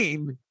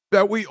insane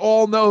that we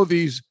all know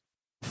these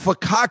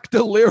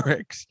fakakta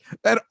lyrics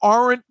that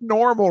aren't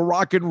normal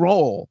rock and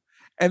roll.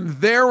 And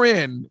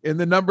therein, in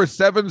the number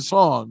 7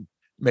 song,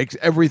 makes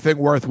everything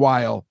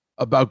worthwhile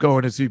about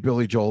going to see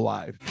Billy Joel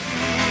live.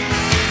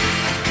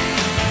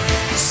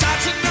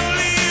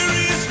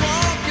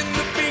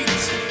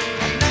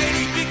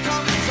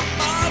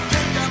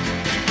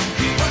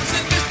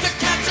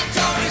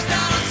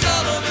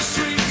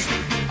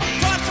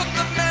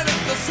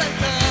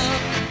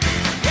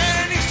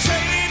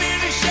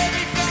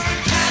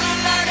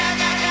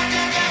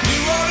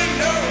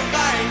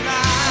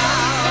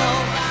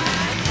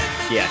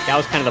 Yeah, that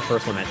was kind of the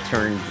first one that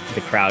turned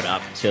the crowd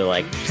up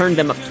to turned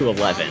them up to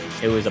 11.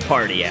 It was a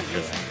party after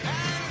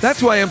that.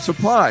 That's why I'm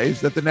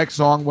surprised that the next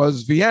song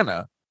was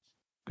Vienna,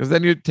 because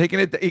then you're taking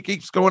it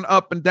keeps going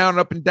up and down,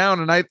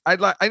 and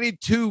I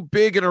need 2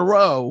 big in a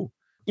row.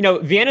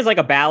 Vienna's like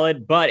a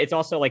ballad, but it's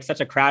also like such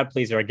a crowd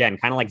pleaser again,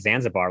 kind of like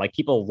Zanzibar. Like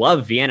people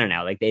love Vienna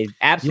now. Like they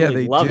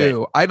absolutely love it.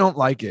 I don't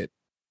like it,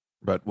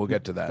 but we'll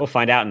get to that. We'll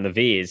find out in the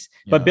V's.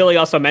 Yeah. But Billy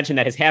also mentioned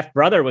that his half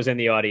brother was in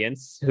the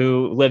audience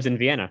who lives in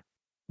Vienna.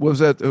 Was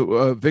that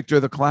Victor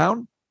the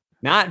Clown?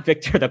 Not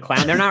Victor the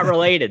Clown. They're not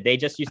related. They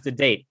just used to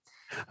date.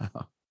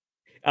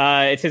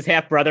 It's his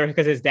half brother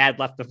because his dad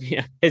left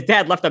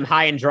him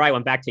high and dry,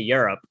 went back to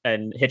Europe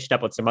and hitched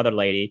up with some other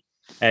lady.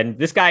 And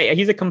this guy,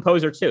 he's a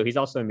composer too. He's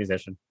also a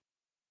musician.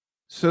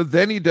 So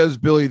then he does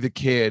Billy the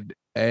Kid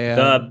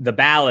and the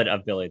ballad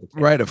of Billy the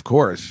Kid. Right, of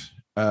course.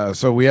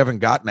 So we haven't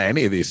gotten to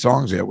any of these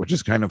songs yet, which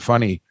is kind of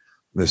funny.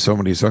 There's so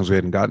many songs we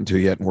hadn't gotten to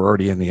yet, and we're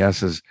already in the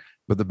S's.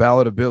 But the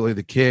ballad of Billy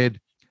the Kid,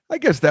 I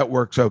guess that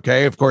works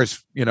okay. Of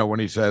course, when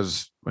he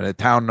says in a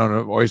town known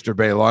as Oyster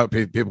Bay, a lot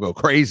of people go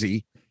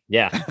crazy.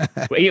 Yeah,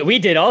 we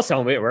did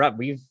also. We're up.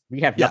 We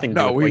have nothing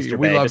to do with Oyster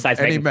Bay besides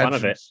making fun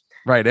of it.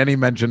 Right, any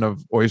mention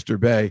of Oyster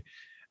Bay.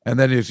 And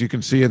then, as you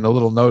can see in the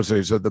little notes,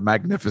 there's the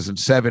Magnificent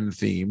Seven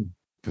theme,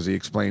 because he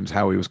explains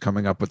how he was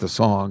coming up with the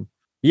song.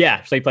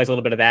 Yeah, so he plays a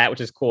little bit of that, which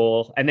is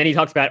cool. And then he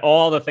talks about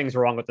all the things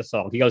wrong with the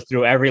song. He goes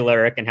through every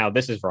lyric and how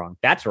this is wrong.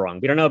 That's wrong.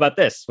 We don't know about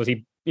this. Was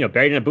he,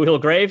 buried in a Boot Hill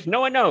grave? No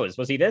one knows.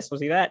 Was he this? Was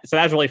he that? So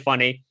that's really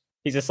funny.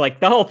 He's just like,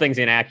 the whole thing's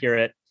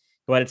inaccurate,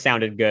 but it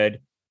sounded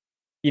good.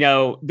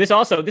 This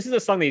is a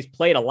song that he's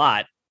played a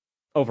lot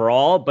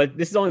overall, but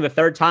this is only the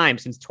third time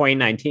since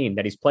 2019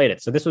 that he's played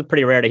it. So this was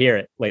pretty rare to hear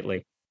it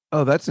lately.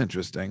 Oh, that's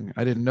interesting.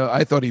 I didn't know.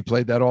 I thought he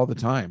played that all the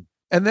time.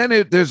 And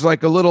then there's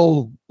like a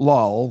little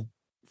lull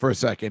for a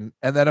second.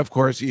 And then, of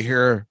course, you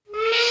hear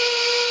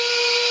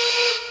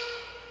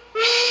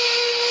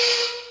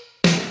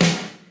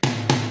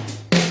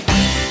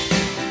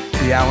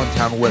the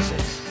Allentown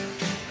whistles.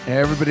 And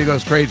everybody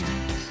goes crazy.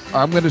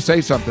 I'm going to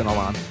say something,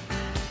 Alon.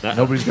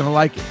 Nobody's going to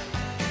like it.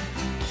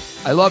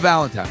 I love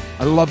Allentown.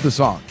 I love the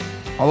song.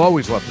 I'll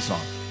always love the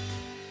song.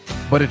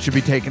 But it should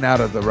be taken out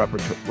of the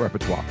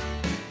repertoire.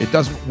 It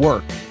doesn't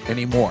work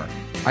anymore.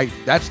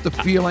 That's the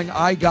feeling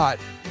I got.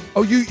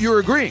 Oh, you're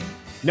agreeing?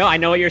 No, I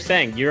know what you're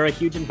saying. You're a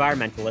huge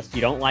environmentalist.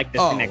 You don't like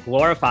this thing that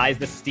glorifies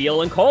the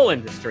steel and coal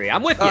industry.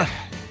 I'm with you.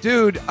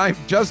 Dude, I'm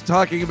just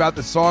talking about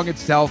the song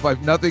itself. I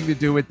have nothing to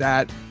do with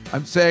that.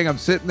 I'm saying I'm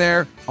sitting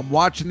there. I'm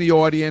watching the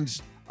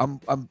audience. I'm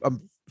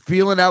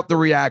feeling out the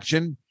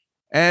reaction.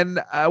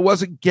 And I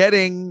wasn't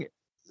getting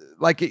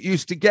like it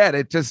used to get.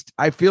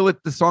 I feel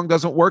the song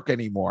doesn't work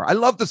anymore. I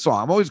love the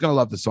song. I'm always going to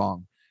love the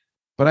song.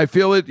 But I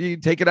feel you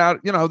take it out.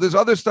 There's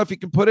other stuff you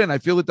can put in. I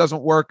feel it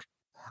doesn't work.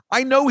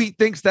 I know he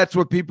thinks that's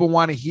what people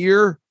want to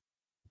hear,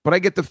 but I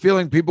get the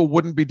feeling people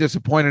wouldn't be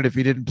disappointed if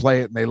he didn't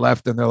play it and they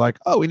left and they're like,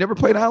 oh, he never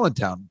played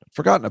Allentown.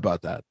 Forgotten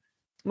about that.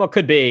 Well, it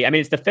could be. I mean,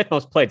 it's the fifth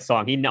most played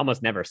song. He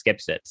almost never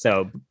skips it.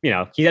 So, he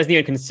doesn't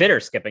even consider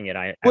skipping it.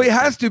 Well, he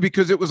has to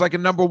because it was like a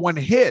number one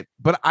hit,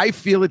 but I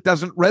feel it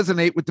doesn't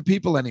resonate with the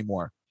people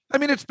anymore. I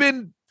mean, it's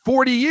been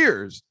 40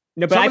 years.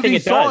 No, but Some I of think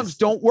these songs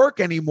don't work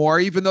anymore,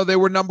 even though they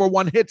were number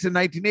one hits in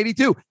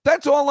 1982.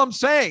 That's all I'm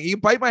saying. You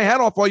bite my head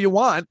off all you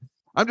want.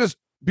 I'm just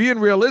being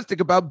realistic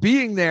about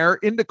being there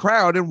in the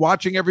crowd and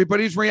watching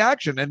everybody's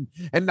reaction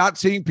and not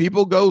seeing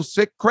people go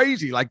sick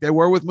crazy like they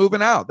were with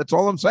Moving Out. That's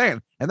all I'm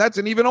saying. And that's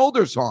an even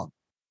older song.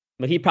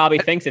 But he probably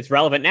thinks it's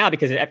relevant now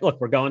because,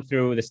 look, we're going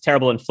through this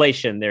terrible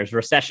inflation. There's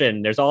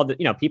recession. There's all the,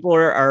 people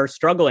are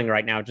struggling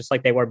right now, just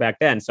like they were back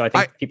then. So I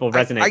think people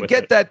resonate with it. I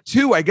get that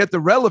too. I get the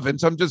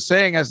relevance. I'm just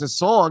saying as a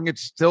song,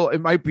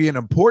 it might be an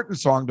important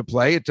song to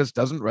play. It just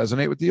doesn't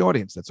resonate with the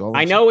audience. That's all.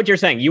 I know what you're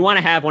saying. You want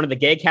to have one of the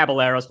gay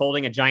caballeros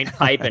holding a giant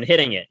pipe and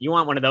hitting it. You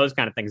want one of those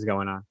kind of things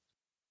going on.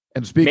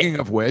 And speaking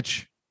of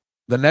which,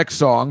 the next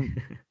song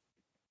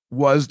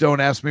was Don't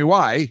Ask Me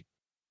Why,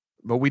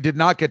 but we did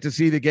not get to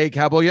see the gay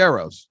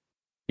caballeros.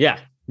 Yeah,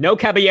 no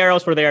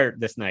caballeros were there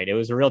this night. It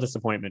was a real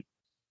disappointment.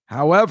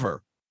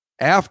 However,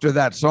 after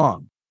that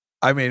song,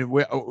 I mean,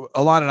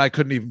 Alon and I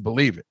couldn't even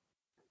believe it.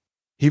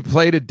 He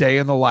played A Day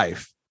in the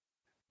Life,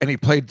 and he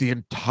played the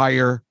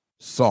entire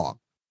song.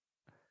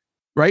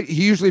 Right?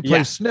 He usually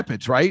plays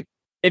snippets, right?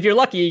 If you're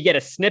lucky, you get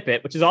a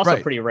snippet, which is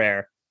also pretty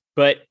rare.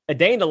 But A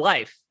Day in the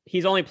Life,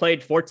 he's only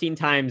played 14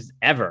 times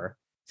ever.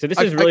 So this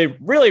is really,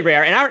 really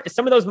rare. And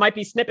some of those might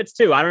be snippets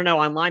too. I don't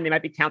know. Online, they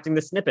might be counting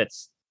the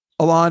snippets.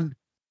 Alon,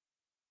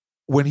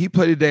 when he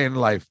played A Day in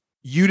Life,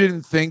 you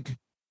didn't think,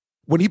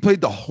 when he played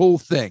the whole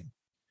thing,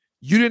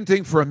 you didn't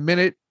think for a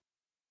minute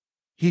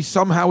he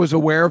somehow is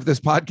aware of this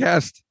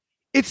podcast?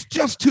 It's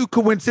just too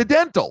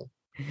coincidental.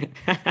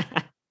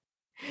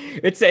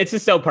 It's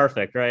just so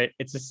perfect, right?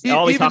 It's just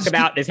all we talk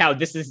about is how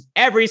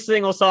every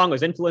single song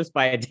was influenced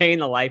by A Day in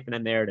the Life, and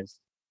then there it is.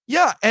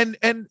 Yeah, and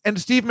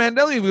Steve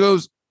Mandelli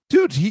goes,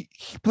 dude, he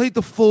played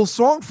the full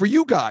song for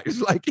you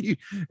guys. Like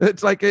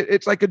it's like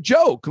a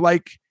joke.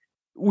 Like,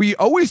 we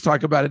always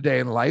talk about A Day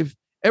in the Life.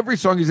 Every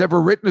song he's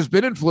ever written has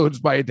been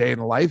influenced by A Day in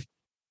the Life.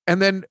 And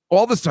then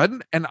all of a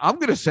sudden, and I'm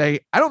going to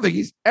say, I don't think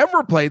he's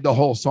ever played the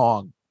whole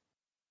song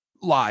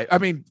live. I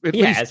mean, at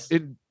least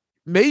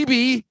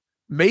maybe,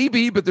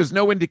 but there's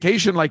no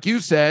indication, like you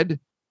said,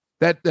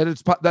 that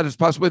it's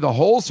possibly the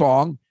whole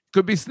song.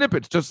 Could be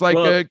snippets, just like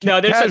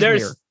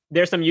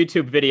there's some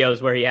YouTube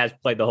videos where he has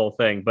played the whole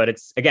thing, but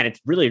it's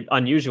really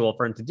unusual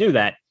for him to do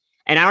that.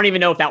 And I don't even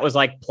know if that was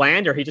like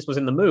planned or he just was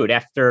in the mood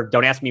after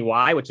Don't Ask Me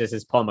Why, which is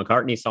his Paul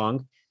McCartney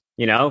song.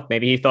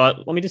 Maybe he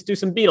thought, let me just do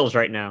some Beatles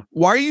right now.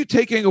 Why are you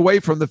taking away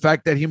from the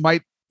fact that he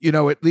might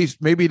at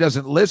least maybe he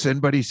doesn't listen,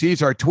 but he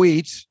sees our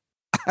tweets.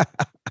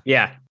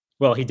 Yeah.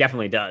 Well, he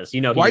definitely does.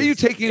 Why are you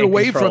taking it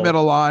away from it,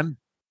 Alon?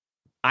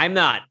 I'm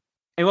not.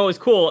 And what was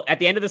cool at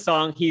the end of the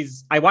song,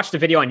 I watched a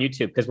video on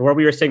YouTube because where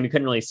we were sitting, we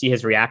couldn't really see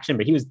his reaction,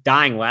 but he was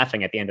dying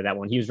laughing at the end of that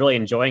one. He was really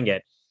enjoying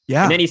it.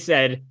 Yeah. And then he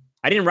said,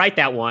 I didn't write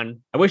that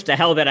one. I wish the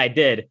hell that I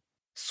did.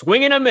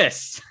 Swing and a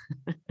miss.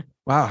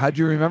 Wow. How'd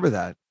you remember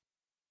that?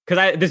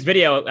 Because this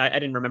video, I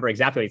didn't remember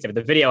exactly what he said, but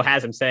the video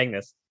has him saying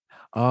this.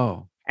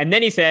 Oh. And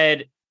then he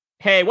said,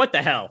 hey, what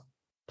the hell?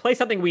 Play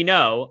something we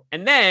know.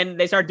 And then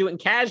they started doing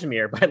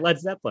Kashmir by Led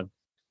Zeppelin.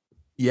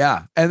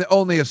 Yeah. And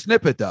only a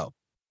snippet, though.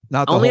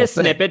 Not the only whole a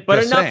thing. snippet, but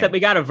Just enough saying. that we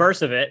got a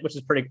verse of it, which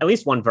is at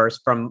least one verse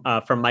from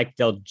Mike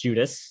Del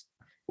Judas.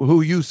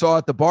 Who you saw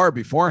at the bar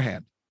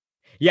beforehand.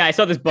 Yeah, I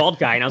saw this bald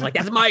guy and I was like,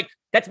 that's Mike.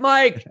 That's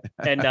Mike.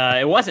 And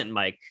it wasn't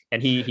Mike.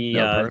 And he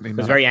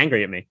was very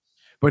angry at me.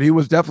 But he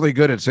was definitely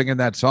good at singing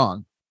that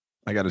song.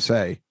 I got to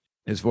say,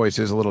 his voice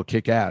is a little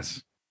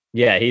kick-ass.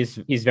 Yeah, he's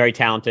very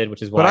talented,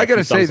 which is why but I got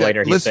to say that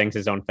later he sings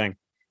his own thing.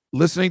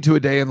 Listening to A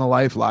Day in the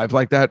Life live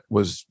like that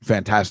was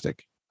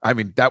fantastic. I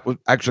mean, that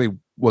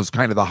was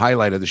kind of the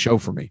highlight of the show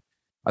for me.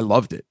 I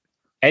loved it.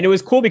 And it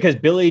was cool because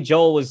Billy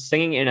Joel was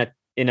singing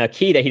in a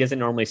key that he doesn't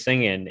normally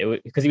sing in,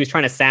 because he was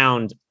trying to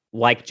sound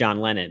like John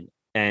Lennon,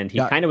 and he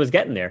kind of was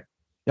getting there.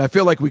 Yeah, I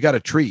feel like we got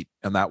a treat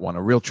on that one,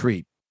 a real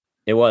treat.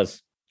 It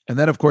was. And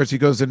then, of course, he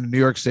goes into New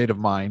York State of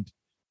Mind,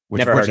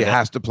 which he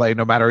has to play,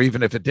 no matter,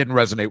 even if it didn't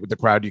resonate with the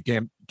crowd. You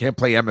can't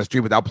play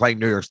MSG without playing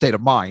New York State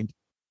of Mind.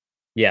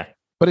 Yeah.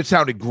 But it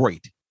sounded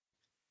great.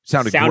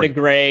 Sounded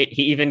great.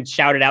 He even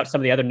shouted out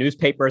some of the other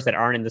newspapers that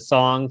aren't in the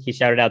song. He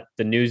shouted out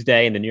the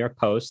Newsday and the New York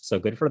Post. So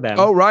good for them.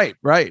 Oh, right.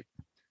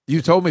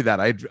 You told me that.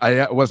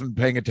 I wasn't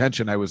paying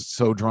attention. I was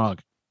so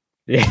drunk.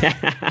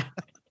 Yeah.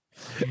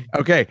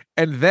 Okay.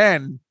 And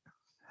then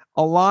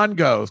Alon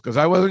goes, because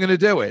I wasn't going to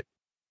do it.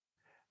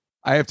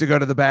 I have to go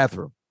to the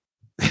bathroom.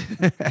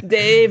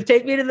 Dave,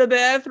 take me to the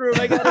bathroom.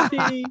 I gotta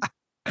pee.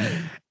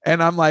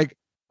 And I'm like,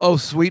 oh,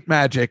 sweet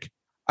magic.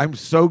 I'm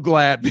so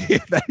glad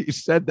that you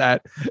said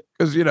that,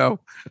 because,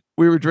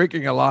 we were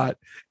drinking a lot.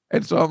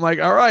 And so I'm like,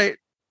 all right,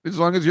 as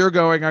long as you're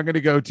going, I'm going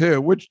to go too,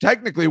 which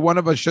technically one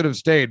of us should have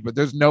stayed, but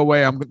there's no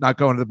way I'm not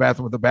going to the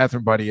bathroom with a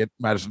bathroom buddy at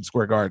Madison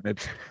Square Garden.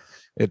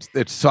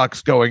 It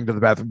sucks going to the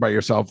bathroom by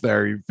yourself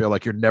there. You feel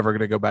like you're never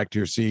going to go back to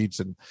your seats.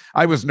 And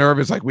I was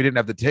nervous, like we didn't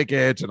have the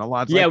tickets and a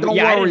lot. Yeah, like,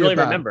 I didn't really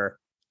remember.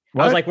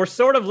 What? I was like, we're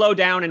sort of low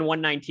down in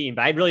 119,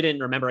 but I really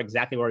didn't remember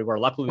exactly where we were.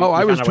 Luckily,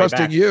 I was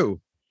trusting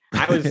you.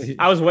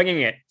 I was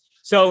winging it.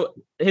 So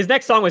his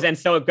next song was "And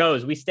So It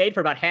Goes." We stayed for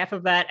about half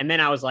of that, and then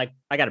I was like,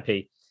 I gotta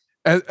pee.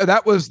 And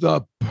that was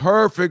the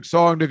perfect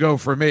song to go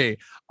for me.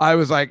 I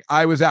was like,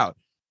 I was out.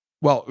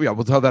 Well, yeah,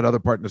 we'll tell that other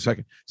part in a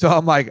second. So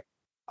I'm like,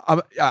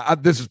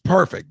 this is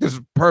perfect. This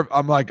is perfect.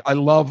 I'm like, I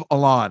love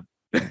Alon.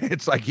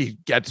 It's like he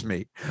gets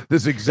me.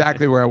 This is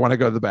exactly where I want to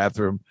go to the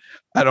bathroom.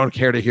 I don't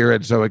care to hear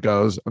it. So it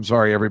goes. I'm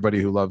sorry,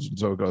 everybody who loves And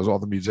So It Goes, all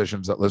the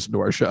musicians that listen to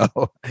our show.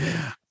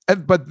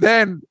 But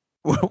then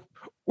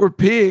we're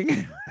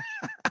peeing.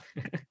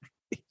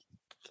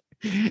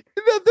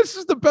 This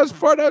is the best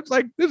part. I was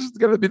like, this is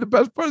going to be the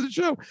best part of the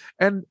show.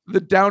 And the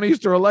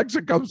Downeaster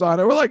Alexa comes on,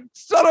 and we're like,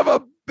 son of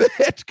a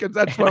bitch, because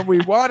that's what we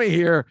want to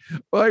hear.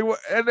 Like,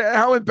 and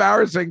how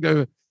embarrassing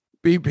to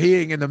be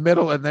peeing in the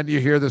middle, and then you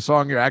hear the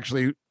song you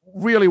actually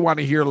really want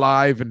to hear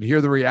live and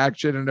hear the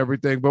reaction and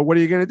everything. But what are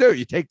you going to do?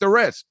 You take the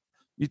risk.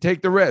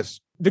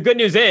 The good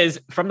news is,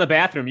 from the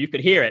bathroom, you could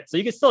hear it. So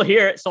you could still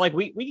hear it. So like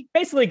we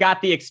basically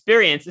got the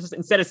experience. Just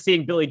instead of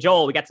seeing Billy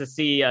Joel, we got to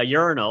see a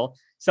urinal.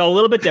 So a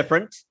little bit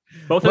different.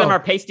 Both of them are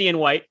pasty and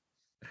white.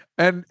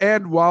 And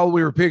while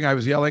we were peeing, I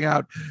was yelling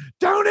out,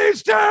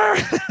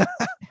 Downeaster!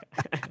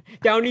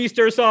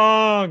 Downeaster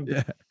song.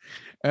 Yeah.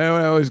 And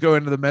I always go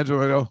into the men's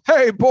room and go,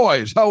 hey,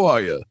 boys, how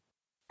are you?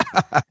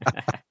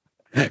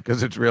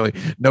 Because it's really,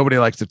 nobody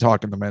likes to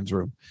talk in the men's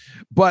room.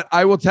 But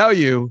I will tell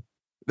you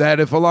that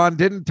if Alon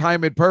didn't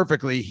time it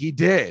perfectly, he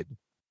did.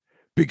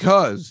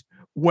 Because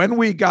when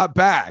we got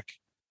back,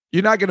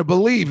 you're not going to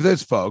believe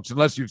this, folks,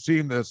 unless you've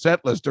seen the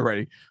set list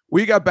already.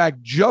 We got back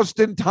just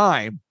in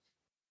time.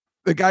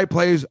 The guy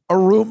plays A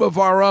Room of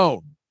Our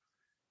Own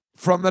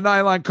from the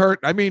Nylon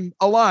Curtain. I mean,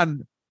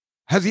 Alon,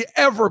 has he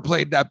ever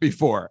played that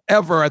before?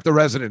 Ever at the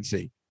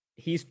residency?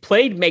 He's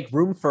played Make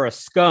Room for a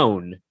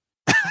Scone.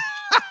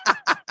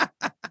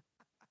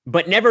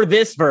 But never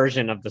this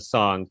version of the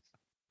song.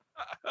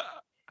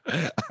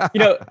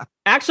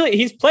 Actually,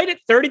 he's played it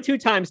 32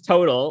 times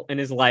total in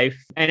his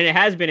life, and it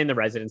has been in the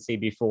residency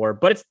before,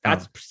 but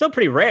that's still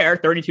pretty rare.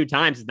 32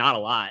 times is not a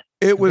lot.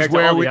 It was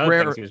where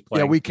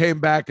we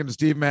came back, and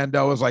Steve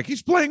Mandel was like,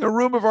 he's playing A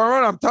Room of Our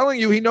Own. I'm telling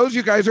you, he knows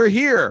you guys are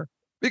here,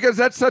 because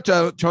that's such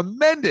a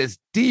tremendous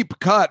deep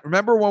cut.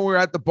 Remember when we were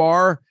at the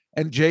bar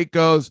and Jake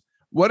goes,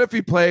 what if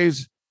he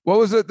plays, what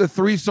was it? The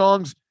three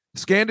songs,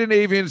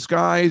 Scandinavian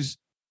Skies,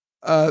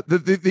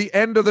 The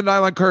end of the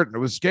Nylon Curtain. It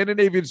was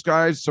Scandinavian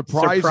Skies,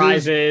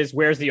 surprises.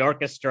 Where's the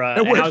orchestra?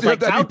 And I was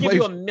like, I'll give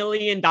you $1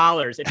 million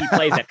if he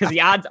plays that, because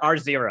the odds are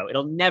 0.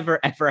 It'll never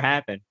ever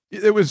happen.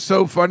 It was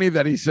so funny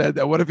that he said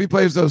that. What if he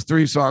plays those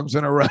 3 songs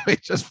in a row? He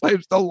just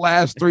plays the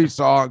last 3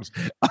 songs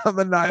on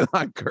the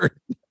Nylon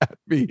Curtain.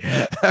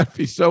 That'd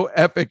be so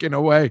epic in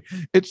a way.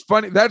 It's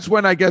funny. That's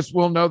when I guess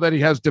we'll know that he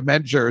has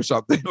dementia or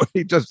something.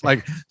 He just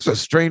like, it's a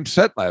strange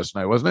set last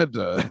night, wasn't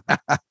it?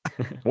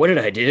 What did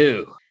I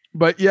do?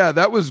 But yeah,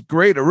 that was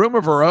great. A Room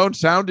of Her Own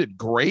sounded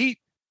great.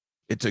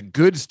 It's a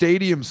good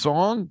stadium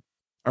song.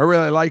 I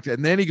really liked it.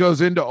 And then he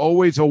goes into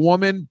Always a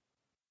Woman,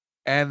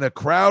 and the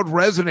crowd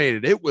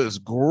resonated. It was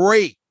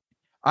great.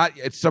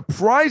 It's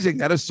surprising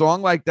that a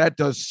song like that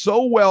does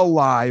so well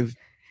live.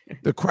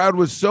 The crowd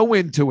was so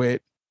into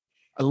it.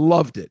 I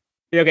loved it.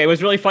 Okay, it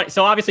was really fun.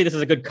 So obviously this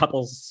is a good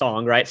couples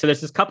song, right? So there's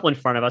this couple in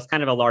front of us,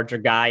 kind of a larger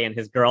guy and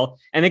his girl.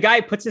 And the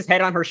guy puts his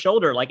head on her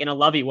shoulder, like in a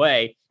lovey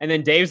way. And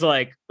then Dave's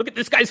like, look at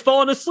this guy's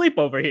falling asleep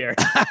over here.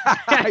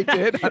 I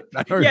did.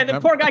 Yeah, and the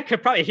poor guy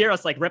could probably hear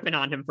us like ripping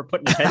on him for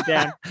putting his head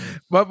down.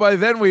 But by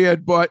then we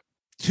had bought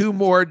 2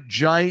 more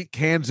giant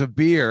cans of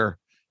beer.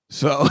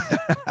 So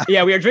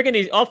yeah, we were drinking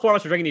these. All 4 of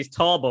us were drinking these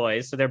tall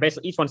boys. So they're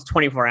basically, each one's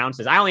 24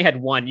 ounces. I only had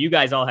 1. You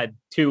guys all had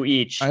 2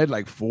 each. I had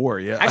like 4.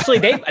 Yeah. Actually,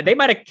 they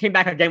might have came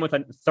back again with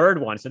a third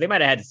one. So they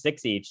might have had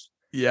 6 each.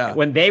 Yeah.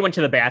 When they went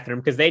to the bathroom,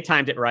 because they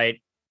timed it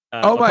right.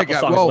 Oh my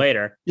God. Well,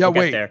 later. Yeah.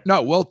 Wait.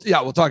 No. We'll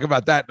talk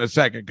about that in a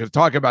second, because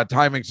talk about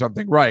timing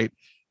something right.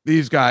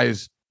 These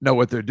guys know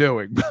what they're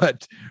doing.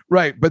 But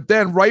right. But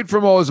then right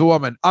from Always a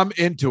Woman, I'm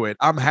into it.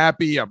 I'm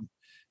happy. I'm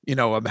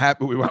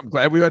happy. I'm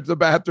glad we went to the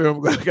bathroom.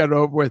 I'm glad we got it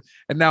over with.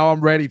 And now I'm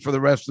ready for the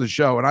rest of the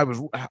show. And I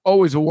was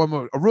Always a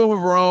Woman, A Room of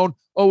Her Own,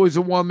 Always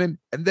a Woman,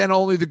 and then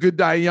Only the Good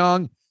Die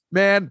Young.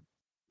 Man,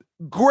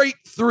 great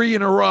 3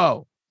 in a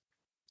row.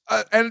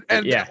 And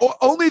yeah.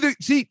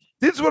 See,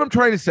 this is what I'm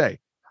trying to say.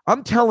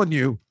 I'm telling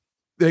you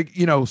that,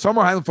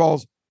 Summer Highland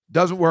Falls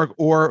doesn't work,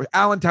 or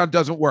Allentown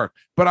doesn't work.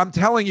 But I'm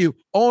telling you,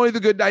 Only the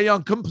Good Die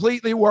Young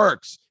completely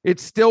works. It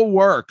still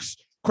works.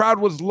 Crowd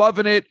was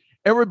loving it.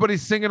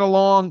 Everybody's singing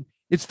along.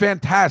 It's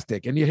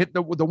fantastic. And you hit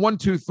the 1,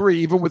 2, 3,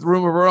 even with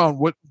Room of Her Own,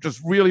 what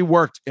just really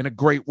worked in a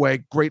great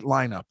way. Great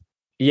lineup.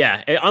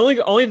 Yeah.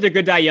 Only the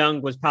Good Die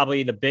Young was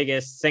probably the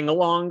biggest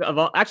sing-along of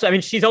all. Actually, I mean,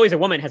 She's Always a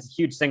Woman has a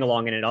huge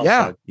sing-along in it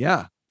also.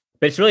 Yeah.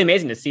 But it's really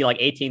amazing to see like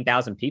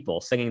 18,000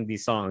 people singing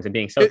these songs and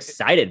being so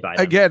excited by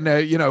them. Again,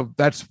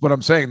 that's what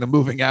I'm saying. The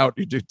moving out,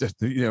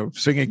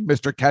 singing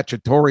Mr.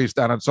 Cacciatore's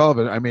down on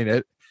Sullivan. I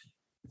mean,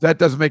 that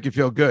doesn't make you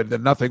feel good,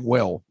 then nothing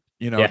will.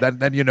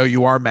 Then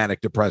you are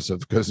manic depressive,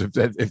 because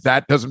if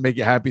that doesn't make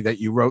you happy that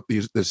you wrote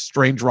this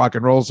strange rock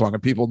and roll song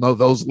and people know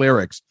those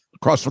lyrics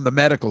across from the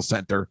medical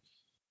center,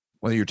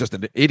 well, you're just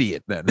an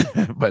idiot then.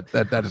 But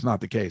that is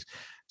not the case.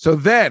 So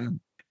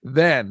then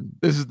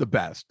this is the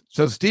best.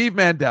 So Steve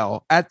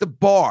Mandel at the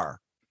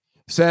bar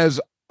says,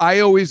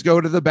 I always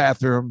go to the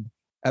bathroom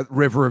at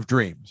River of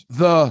Dreams,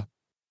 the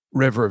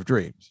River of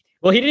Dreams.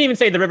 Well, he didn't even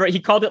say the river. He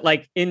called it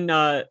like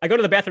I go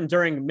to the bathroom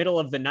during middle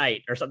of the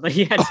night or something.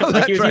 He had some,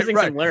 he was using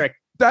some lyric.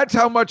 That's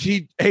how much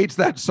he hates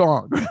that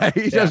song, right?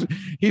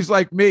 He's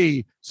like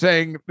me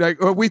saying, like,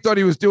 we thought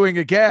he was doing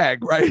a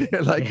gag, right?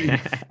 Like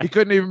he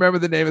couldn't even remember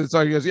the name of the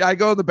song. He goes, yeah, I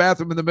go in the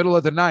bathroom in the middle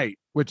of the night,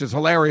 which is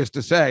hilarious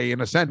to say in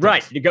a sentence.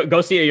 Right. You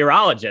go see a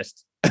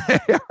urologist.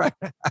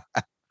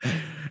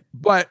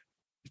 But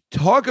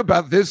talk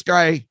about this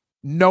guy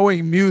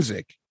knowing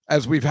music,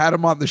 as we've had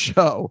him on the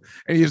show,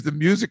 and he is the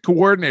music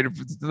coordinator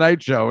for the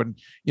Tonight Show, and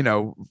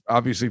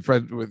obviously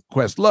friends with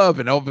Questlove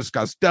and Elvis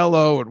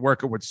Costello, and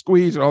working with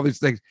Squeeze and all these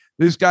things.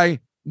 This guy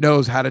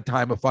knows how to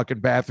time a fucking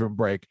bathroom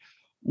break.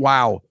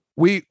 Wow.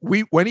 We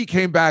when he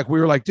came back,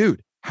 we were like,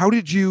 dude, how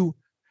did you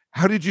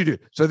do?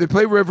 So they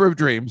play River of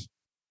Dreams,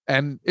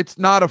 and it's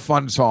not a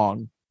fun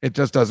song. It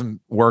just doesn't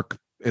work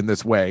in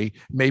this way.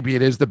 Maybe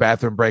it is the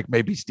bathroom break.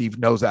 Maybe Steve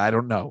knows that. I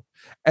don't know.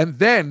 And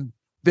then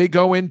they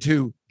go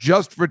into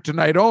Just for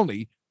Tonight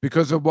Only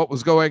because of what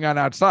was going on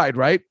outside,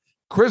 right?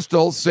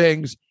 Crystal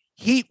sings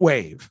Heat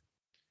Wave.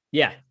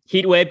 Yeah,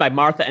 Heat Wave by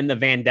Martha and the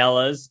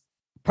Vandellas.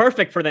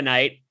 Perfect for the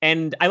night.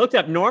 And I looked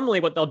up, normally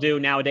what they'll do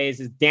nowadays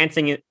is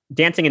Dancing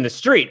in the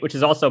Street, which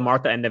is also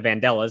Martha and the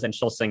Vandellas, and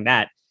she'll sing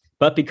that.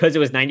 But because it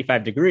was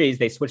 95 degrees,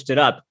 they switched it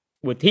up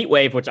with Heat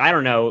Wave, which I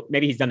don't know,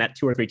 maybe he's done that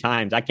 2 or 3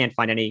 times. I can't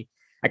find any.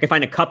 I can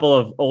find a couple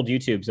of old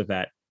YouTubes of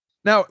that.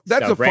 Now,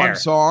 that's so a rare. fun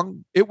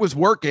song. It was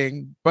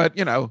working, but,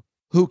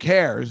 who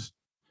cares?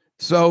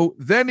 So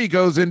then he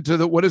goes into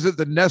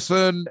the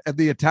Nessun and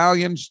the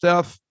Italian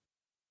stuff.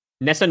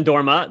 Nessun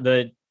Dorma,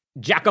 the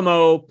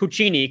Giacomo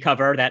Puccini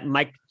cover that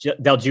Mike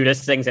Del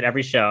Giudice sings at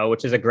every show,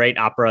 which is a great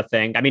opera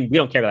thing. I mean, we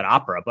don't care about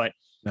opera, but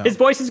his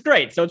voice is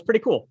great, so it's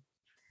pretty cool.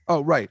 Oh,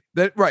 right.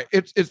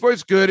 His voice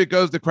is good. It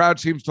goes, the crowd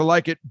seems to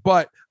like it.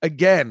 But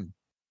again,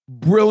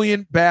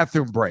 brilliant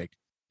bathroom break.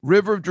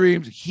 River of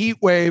Dreams, Heat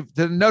Wave,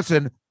 the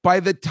Nessun. By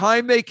the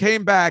time they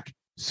came back,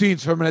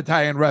 Scenes from an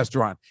Italian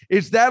Restaurant.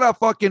 Is that a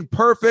fucking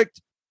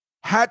perfect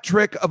hat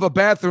trick of a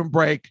bathroom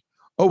break?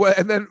 Oh,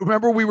 and then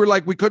remember we were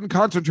like, we couldn't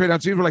concentrate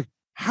on scenes. We're like,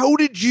 how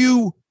did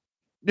you?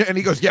 And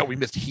he goes, yeah, we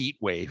missed Heat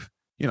Wave.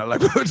 You know,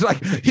 like it's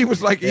like he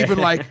was like even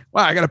like,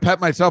 wow, I got to pat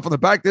myself on the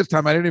back this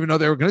time. I didn't even know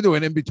they were going to do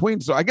an in between.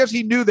 So I guess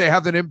he knew they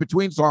have that in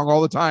between song all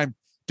the time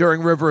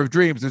during River of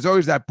Dreams. There's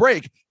always that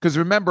break because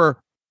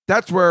remember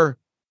that's where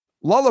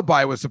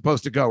Lullaby was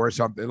supposed to go or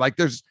something. Like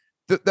there's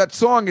that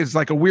song is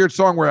like a weird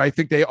song where I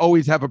think they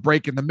always have a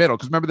break in the middle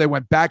because remember they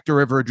went back to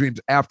River of Dreams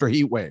after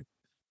Heat Wave.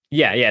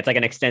 Yeah, it's like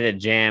an extended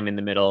jam in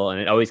the middle, and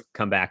it always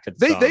come back to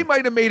the song. They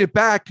might have made it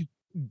back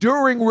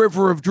during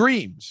River of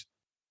Dreams.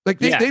 Like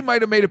they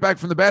might have made it back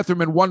from the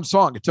bathroom in one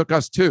song. It took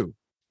us 2.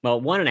 Well,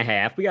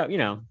 1.5. We got,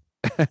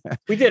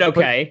 we did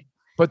okay.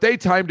 But they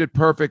timed it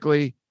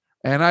perfectly.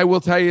 And I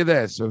will tell you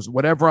this, it was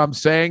whatever I'm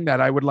saying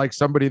that I would like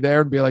somebody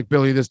there and be like,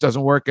 Billy, this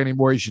doesn't work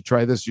anymore. You should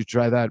try this. You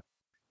try that.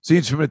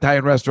 Scenes from an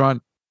Italian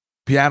Restaurant,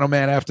 Piano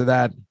Man after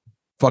that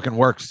fucking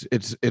works.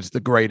 It's the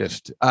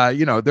greatest.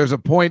 There's a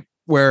point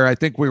where I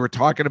think we were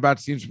talking about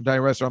Scenes from an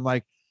Italian Restaurant. I'm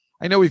like,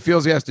 I know he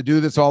feels he has to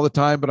do this all the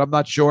time, but I'm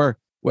not sure.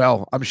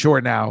 Well, I'm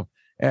sure now.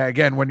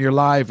 Again, when you're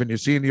live and you're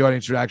seeing the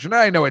audience reaction,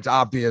 I know it's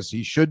obvious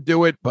he should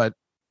do it, but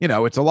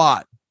it's a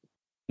lot.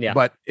 Yeah.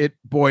 But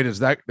does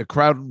that the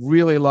crowd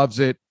really loves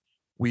it.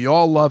 We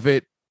all love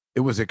it. It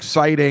was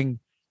exciting.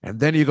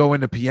 And then you go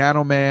into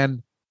Piano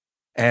Man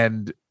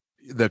and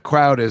the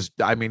crowd is,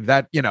 and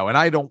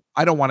I don't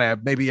want to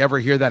maybe ever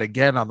hear that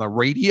again on the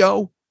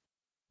radio.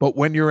 But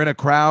when you're in a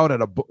crowd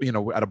at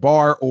a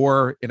bar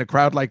or in a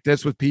crowd like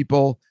this with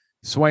people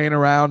swaying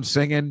around,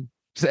 singing,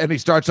 and he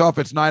starts off,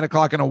 it's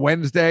 9:00 on a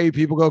Wednesday.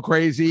 People go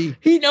crazy.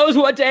 He knows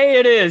what day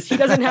it is. He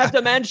doesn't have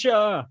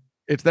dementia.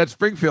 It's that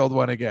Springfield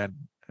one again.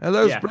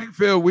 Hello,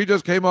 Springfield. We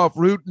just came off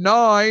Route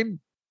 9.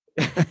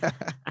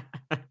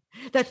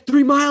 That's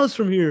 3 miles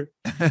from here.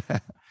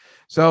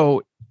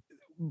 So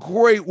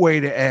great way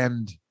to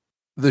end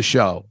the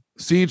show.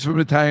 Scenes from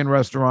an Italian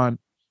Restaurant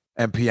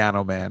and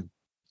Piano Man.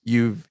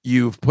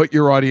 You've put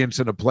your audience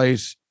in a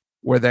place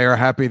where they are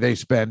happy they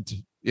spent,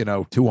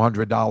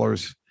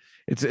 $200.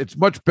 It's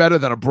much better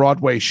than a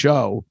Broadway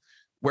show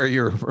where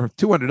you're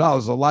 $200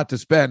 is a lot to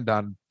spend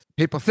on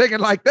people singing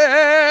like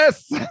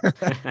this.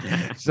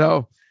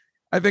 So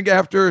I think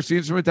after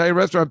Scenes from an Italian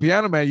Restaurant,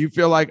 Piano Man, you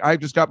feel like I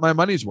just got my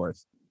money's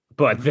worth.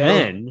 But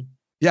then,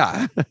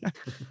 yeah,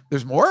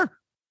 there's more.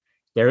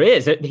 There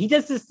is. He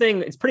does this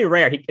thing. It's pretty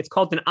rare. It's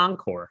called an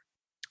encore.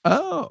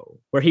 Oh,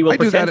 where he will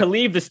pretend to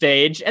leave the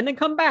stage and then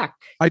come back.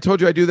 I told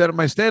you I do that in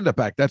my stand-up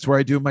act. That's where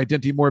I do my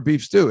Dinty Moore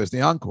beef stew is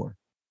the encore.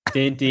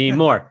 Dinty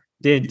Moore.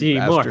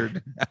 Dinty Moore.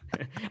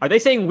 Are they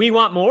saying we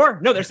want more?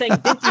 No, they're saying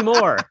Dinty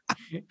Moore.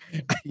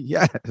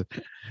 Yes.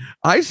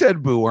 I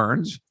said Boo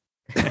Earns.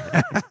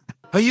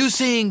 Are you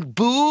saying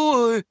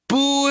Boo or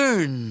Boo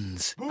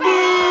Earns?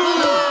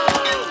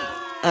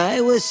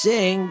 I was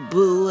saying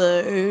Boo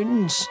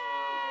Earns.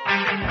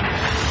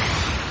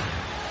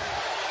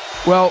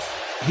 Well,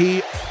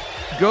 he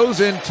goes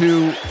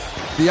into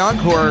the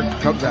encore,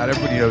 comes out.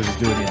 Everybody knows he's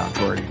doing the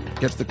encore. He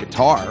gets the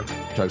guitar,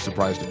 which I was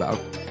surprised about,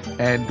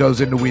 and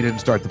goes into We Didn't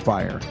Start the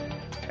Fire.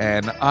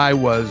 And I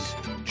was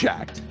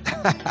jacked.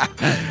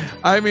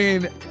 I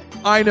mean,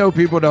 I know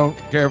people don't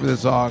care for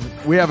this song.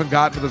 We haven't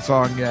gotten to the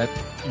song yet.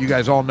 You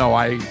guys all know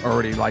I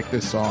already like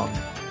this song.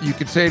 You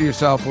can say to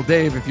yourself, well,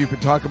 Dave, if you've been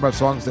talking about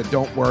songs that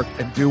don't work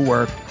and do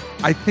work,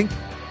 I think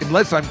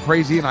unless I'm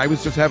crazy and I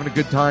was just having a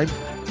good time,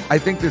 I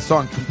think this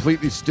song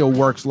completely still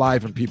works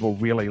live and people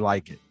really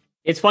like it.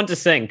 It's fun to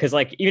sing because,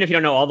 like, even if you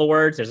don't know all the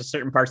words, there's a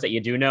certain parts that you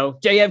do know.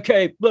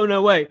 JFK, blown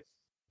away,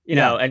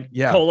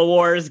 Cola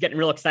Wars, getting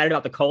real excited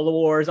about the Cola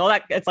Wars, all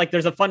that. It's like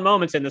there's a fun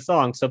moments in the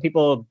song, so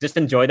people just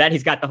enjoy that.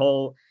 He's got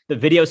the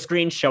video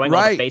screen showing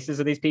all the faces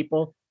of these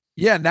people.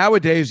 Yeah,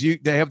 nowadays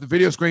they have the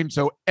video screen,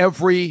 so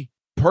every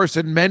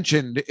person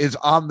mentioned is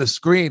on the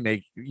screen.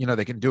 They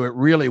can do it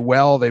really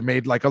well. They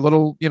made like a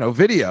little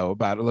video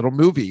about a little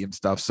movie and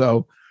stuff.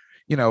 So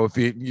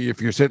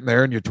if you're sitting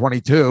there and you're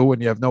 22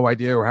 and you have no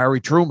idea who Harry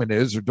Truman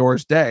is or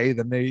Doris Day,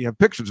 then they have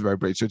pictures of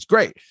everybody. So it's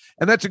great.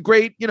 And that's a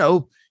great,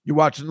 you're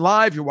watching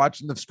live, you're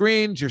watching the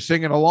screens, you're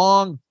singing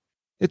along.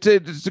 It's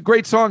a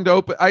great song to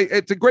open.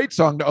 It's a great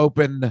song to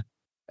open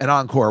an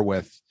encore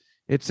with.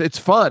 It's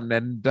fun.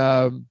 And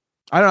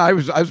I don't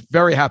know. I was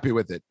very happy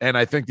with it. And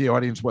I think the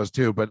audience was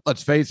too, but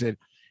let's face it.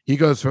 He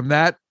goes from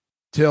that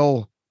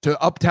to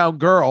Uptown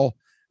Girl,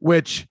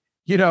 which,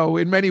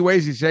 in many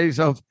ways you say to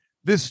yourself,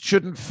 this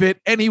shouldn't fit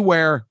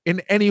anywhere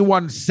in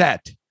anyone's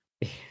set,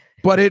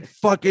 but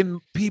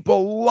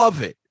people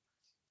love it.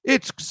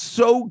 It's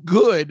so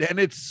good. And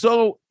it's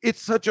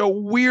such a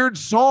weird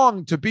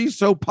song to be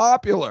so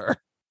popular.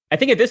 I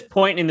think at this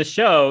point in the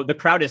show, the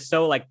crowd is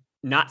so like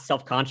not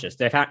self-conscious.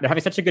 They're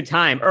having such a good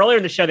time. Earlier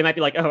in the show, they might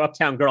be like, oh,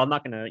 Uptown Girl. I'm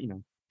not going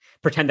to,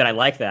 pretend that I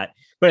like that.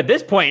 But at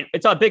this point,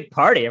 it's a big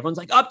party. Everyone's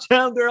like,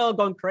 Uptown Girl,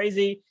 going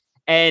crazy.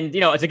 And,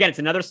 it's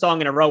another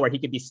song in a row where he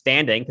could be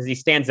standing because he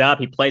stands up.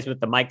 He plays with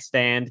the mic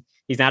stand.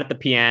 He's not at the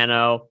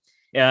piano.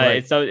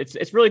 Right. So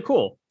it's really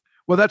cool.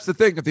 Well, that's the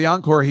thing. At the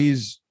encore,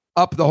 he's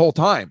up the whole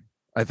time,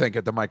 I think,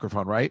 at the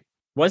microphone, right?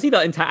 Was he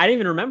the entire? I didn't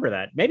even remember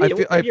that. Maybe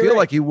I feel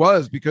like he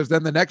was, because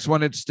then the next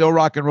one, it's Still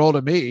Rock and Roll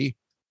to Me.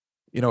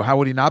 how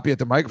would he not be at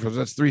the microphones?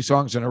 That's 3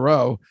 songs in a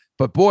row.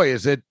 But boy,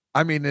 is it,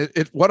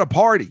 what a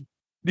party.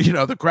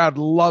 The crowd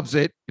loves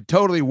it. It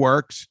totally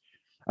works.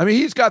 I mean,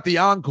 he's got the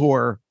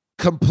encore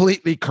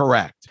completely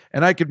correct.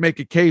 And I could make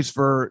a case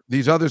for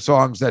these other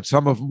songs that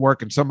some of them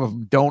work and some of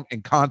them don't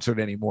in concert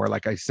anymore.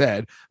 Like I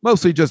said,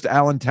 mostly just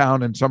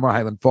Allentown and Summer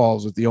Highland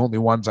Falls is the only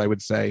ones I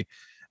would say.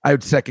 I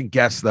would second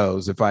guess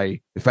those if I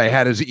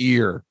had his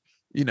ear,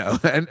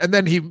 and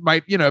then he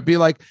might, be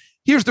like,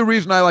 here's the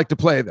reason I like to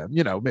play them.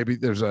 Maybe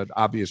there's an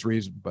obvious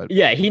reason, but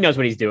yeah, he knows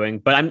what he's doing.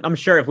 But I'm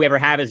sure if we ever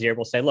have his ear,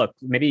 we'll say, look,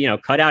 maybe,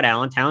 cut out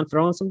Allentown,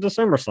 throw in some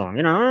December song,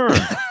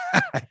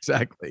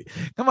 Exactly.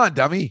 Come on,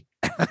 dummy.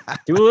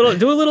 do a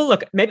little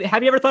look. Maybe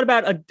have you ever thought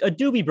about a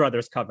Doobie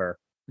Brothers cover?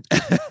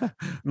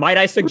 Might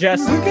I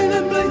suggest? Winking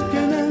and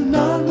blinking and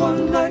on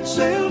one night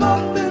sailed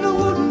off in a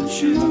wooden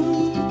shoe.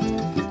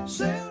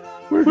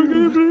 When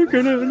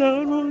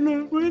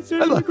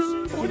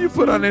you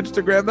put on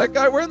Instagram that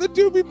guy wearing the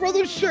Doobie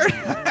Brothers shirt.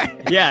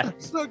 Yeah.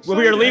 When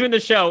we were leaving the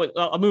show,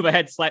 I'll move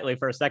ahead slightly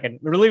for a second.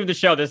 We were leaving the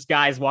show. This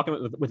guy's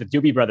walking with a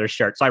Doobie Brothers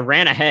shirt. So I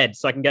ran ahead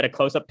so I can get a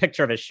close-up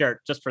picture of his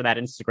shirt just for that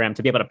Instagram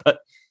to be able to put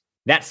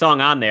that song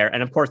on there.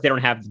 And of course, they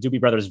don't have the Doobie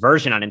Brothers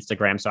version on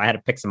Instagram. So I had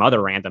to pick some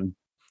other random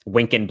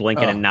winking,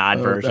 blinking, and nod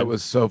version. That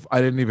was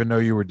I didn't even know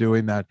you were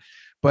doing that.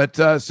 But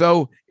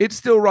so it's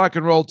still rock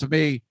and roll to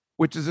me,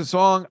 which is a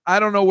song I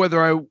don't know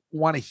whether I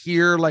want to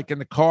hear like in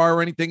the car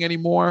or anything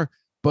anymore,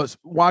 but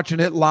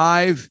watching it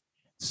live,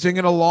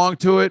 singing along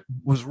to it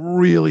was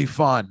really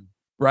fun,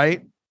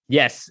 right?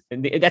 Yes.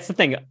 And that's the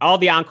thing. All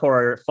the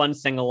encore are fun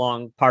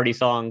sing-along party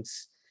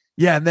songs.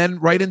 Yeah, and then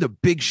right into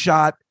Big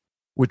Shot,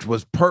 which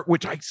was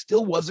which I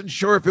still wasn't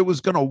sure if it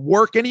was going to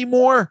work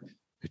anymore.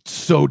 It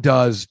so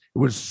does. It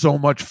was so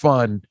much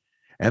fun.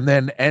 And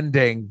then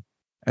ending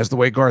as the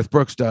way Garth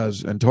Brooks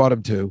does and taught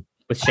him to.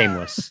 With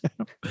Shameless.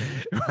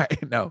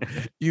 Right. No,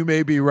 you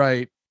may be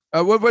right.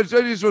 What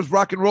was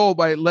Rock and Roll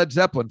by Led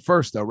Zeppelin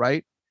first, though,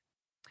 right?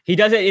 He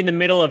does it in the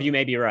middle of You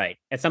May Be Right.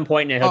 At some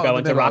point, and he'll go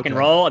into Rock and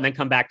Roll and then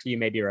come back to You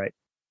May Be Right.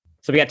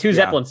 So we got 2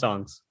 Zeppelin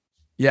songs.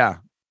 Yeah.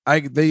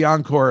 The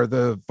encore,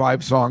 the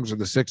 5 songs or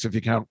the 6, if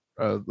you count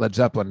Led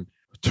Zeppelin,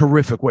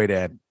 terrific way to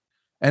end.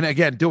 And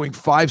again, doing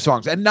 5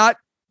 songs and not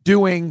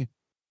doing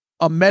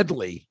a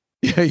medley,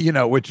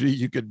 which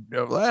you could,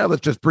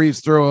 let's just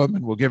breeze through them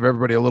and we'll give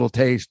everybody a little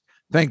taste.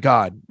 Thank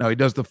God. No, he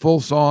does the full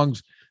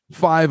songs,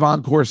 5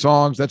 encore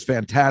songs. That's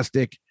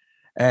fantastic.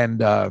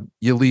 And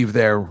you leave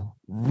there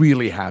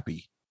really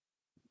happy.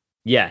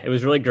 Yeah, it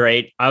was really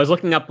great. I was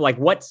looking up like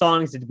what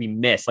songs did we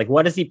miss? Like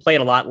what has he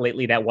played a lot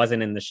lately that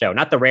wasn't in the show?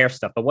 Not the rare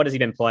stuff, but what has he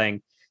been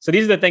playing? So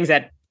these are the things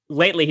that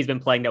lately he's been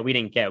playing that we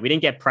didn't get. We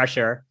didn't get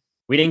Pressure.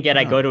 We didn't get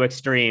I Go to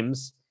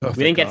Extremes. We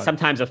didn't get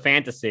Sometimes a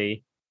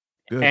Fantasy.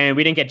 Good. And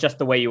we didn't get Just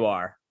the Way You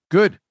Are.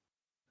 Good.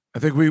 I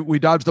think we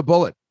dodged the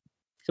bullet.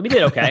 So we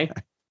did okay.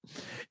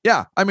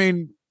 Yeah. I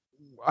mean,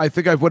 I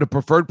think I would have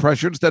preferred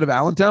Pressure instead of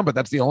Allentown, but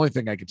that's the only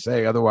thing I could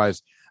say.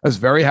 Otherwise, I was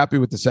very happy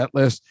with the set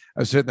list.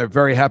 I was sitting there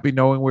very happy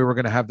knowing we were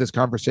going to have this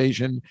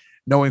conversation,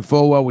 knowing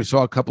full well we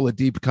saw a couple of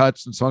deep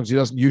cuts and songs he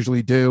doesn't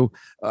usually do,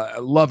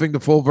 loving the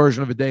full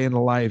version of A Day in the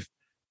Life.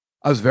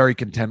 I was very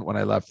content when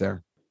I left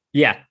there.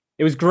 Yeah,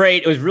 it was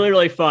great. It was really,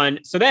 really fun.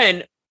 So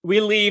then we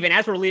leave, and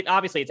as we're leaving,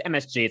 obviously it's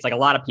MSG. It's like a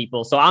lot of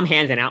people. So I'm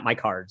handing out my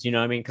cards, you know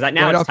what I mean? Because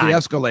now right it's off time. The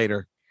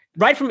escalator.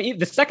 Right from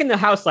the second the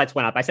house lights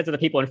went up, I said to the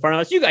people in front of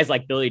us, you guys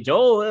like Billy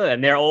Joel?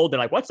 And they're old. They're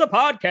like, what's a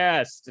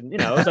podcast? And,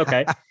 it's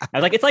okay. I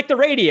was like, it's like the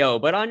radio,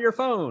 but on your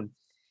phone.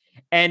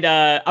 And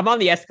I'm on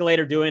the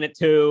escalator doing it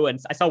too. And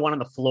I saw one on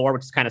the floor,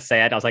 which is kind of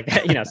sad. I was like,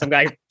 some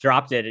guy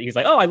dropped it. And he's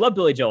like, oh, I love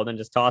Billy Joel. And then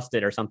just tossed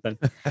it or something.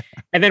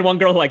 And then one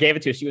girl who I gave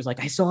it to, she was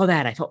like, I saw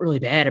that. I felt really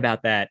bad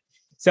about that.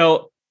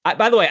 So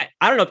by the way,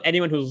 I don't know if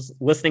anyone who's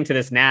listening to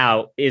this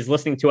now is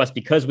listening to us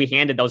because we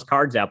handed those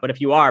cards out. But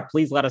if you are,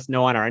 please let us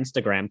know on our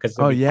Instagram because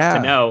to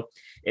know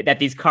that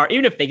these cards,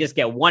 even if they just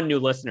get one new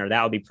listener,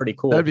 that would be pretty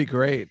cool. That'd be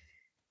great.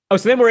 Oh,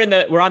 so then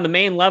we're on the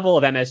main level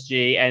of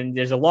MSG, and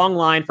there's a long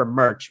line for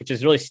merch, which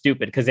is really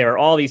stupid because there are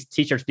all these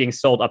t-shirts being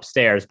sold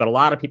upstairs, but a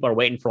lot of people are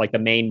waiting for like the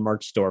main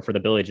merch store for the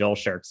Billy Joel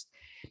shirts.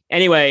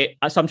 Anyway,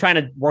 so I'm trying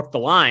to work the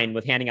line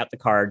with handing out the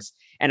cards.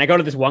 And I go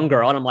to this one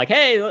girl and I'm like,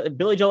 hey,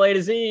 Billy Joel A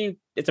to Z,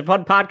 it's a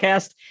fun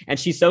podcast. And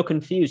she's so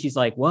confused. She's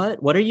like, what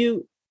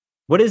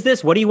is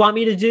this? What do you want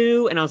me to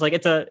do? And I was like,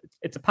 it's a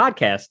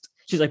podcast.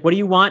 She's like, what do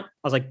you want? I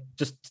was like,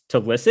 just to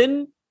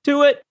listen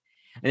to it.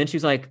 And then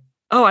she's like,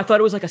 oh, I thought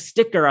it was like a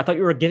sticker. I thought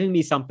you were giving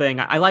me something.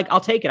 I'll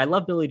take it. I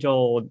love Billy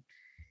Joel.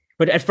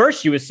 But at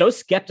first she was so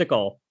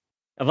skeptical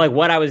of like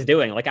what I was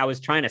doing. Like I was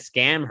trying to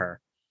scam her.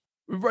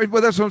 Right.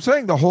 Well, that's what I'm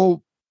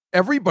saying.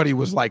 Everybody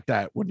was like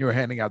that when you were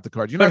handing out the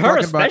cards. But her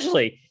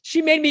especially,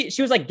 she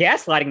was like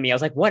gaslighting me. I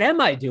was like, what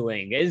am I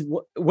doing?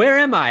 Where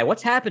am I?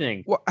 What's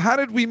happening? Well, how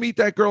did we meet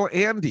that girl,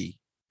 Andy?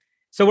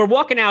 So we're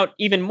walking out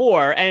even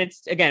more. And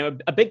it's,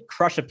 again, a big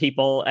crush of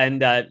people.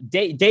 And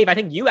Dave, I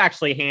think you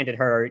actually handed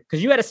her,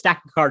 because you had a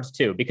stack of cards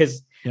too.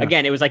 Because,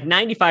 again, it was like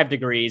 95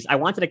 degrees. I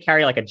wanted to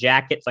carry like a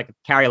jacket so I could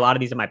carry a lot of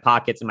these in my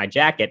pockets in my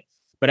jacket.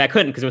 but I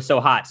couldn't because it was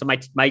so hot. So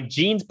my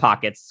jeans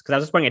pockets, because I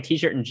was just wearing a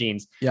t-shirt and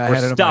jeans, Yeah, I were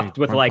had it in stuffed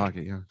my with front like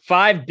pocket, yeah.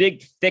 5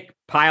 big thick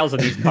piles of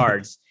these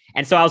cards.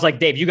 And so I was like,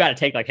 Dave, you got to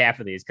take like half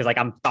of these because like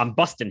I'm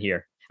busting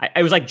here.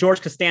 It was like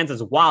George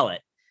Costanza's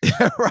wallet.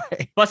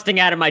 Right. Busting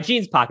out of my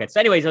jeans pockets. So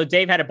anyway, so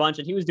Dave had a bunch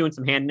and he was doing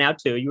some handing out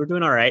too. You were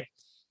doing all right.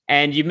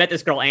 And you met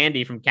this girl,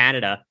 Andy, from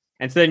Canada.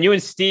 And so then you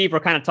and Steve were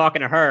kind of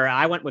talking to her.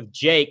 I went with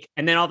Jake.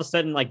 And then all of a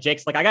sudden, like,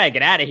 Jake's like, I got to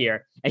get out of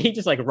here. And he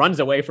just like runs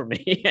away from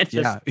me. And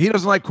just, He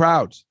doesn't like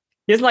crowds.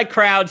 He doesn't like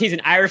crowds. He's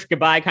an Irish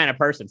goodbye kind of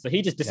person. So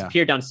he just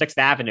disappeared down 6th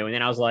Avenue. And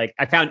then I was like,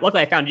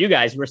 luckily I found you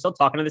guys. We were still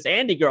talking to this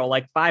Andy girl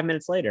like 5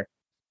 minutes later.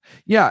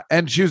 Yeah.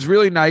 And she was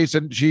really nice.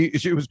 And she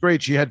was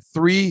great. She had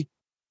 3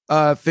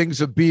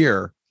 things of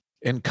beer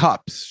in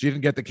cups. She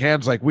didn't get the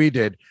cans like we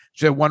did.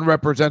 She said one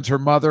represents her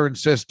mother and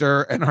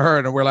sister and her.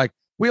 And we're like,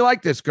 we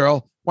like this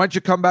girl. Why don't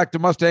you come back to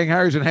Mustang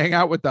Harry's and hang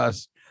out with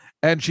us?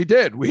 And she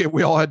did.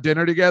 We all had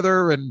dinner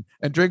together and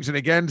drinks. And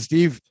again,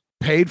 Steve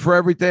paid for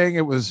everything.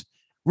 It was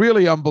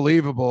really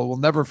unbelievable. We'll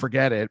never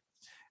forget it.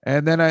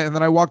 And then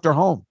I walked her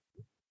home.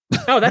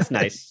 Oh, that's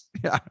nice.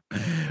 Yeah.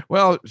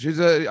 Well, she's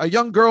a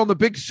young girl in the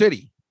big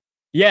city.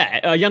 Yeah,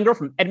 a young girl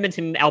from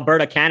Edmonton,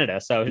 Alberta,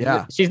 Canada.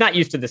 So she's not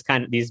used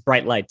to these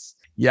bright lights.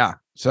 Yeah.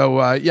 So,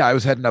 I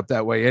was heading up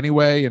that way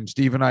anyway. And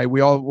Steve and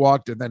we all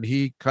walked, and then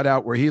he cut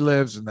out where he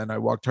lives. And then I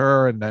walked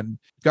her, and then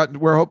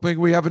we're hoping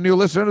we have a new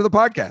listener to the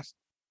podcast.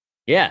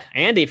 Yeah.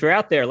 Andy, if you're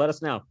out there, let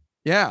us know.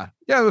 Yeah.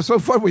 Yeah. It was so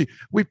fun.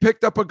 We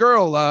picked up a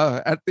girl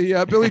at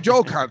the Billy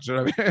Joel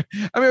concert. I mean,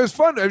 it was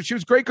fun. She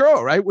was a great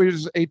girl, right? We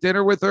just ate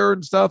dinner with her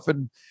and stuff.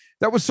 And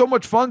that was so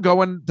much fun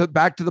going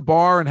back to the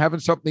bar and having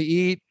something to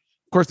eat.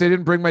 Of course, they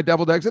didn't bring my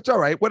deviled eggs. It's all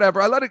right.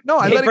 Whatever. I let it go.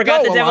 I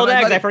forgot the deviled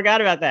eggs. I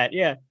forgot about that.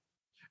 Yeah.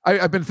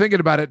 I've been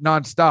thinking about it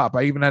nonstop.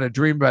 I even had a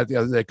dream about it the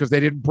other day because they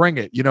didn't bring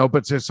it,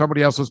 but since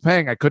somebody else was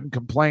paying, I couldn't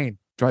complain.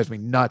 Drives me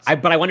nuts.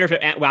 But I wonder if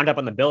it wound up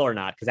on the bill or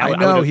not. Because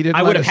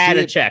I would have had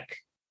a check.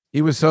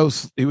 He was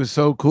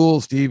so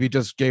cool, Steve. He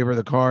just gave her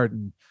the card,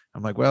 and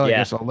I'm like, well, I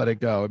guess I'll let it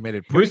go. It made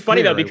it. It was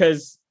funny though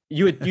because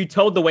you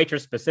told the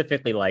waitress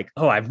specifically like,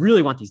 oh, I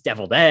really want these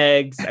deviled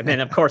eggs, and then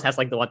of course that's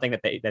like the one thing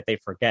that they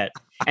forget.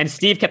 And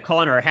Steve kept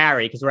calling her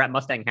Harry because we're at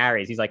Mustang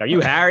Harry's. He's like, are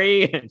you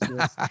Harry? And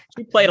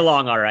she played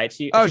along all right.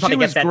 She probably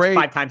gets that great.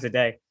 5 times a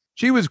day.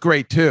 She was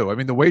great too. I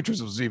mean, the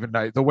waitress was even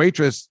nice. The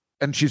waitress,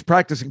 and she's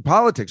practicing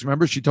politics.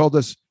 Remember, she told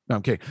us. No,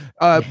 I'm kidding.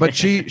 But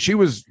she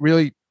was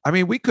really. I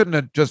mean, we couldn't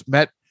have just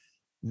met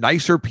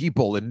nicer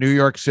people in New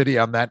York City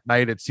on that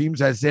night. It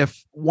seems as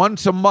if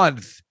once a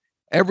month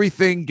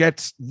everything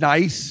gets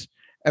nice,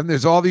 and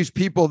there's all these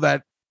people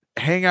that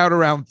hang out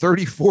around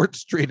 34th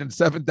Street and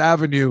 7th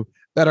Avenue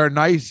that are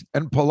nice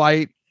and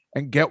polite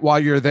and get while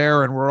you're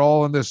there, and we're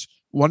all in this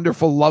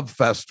wonderful love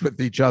fest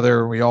with each other,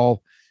 and we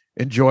all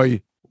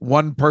enjoy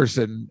one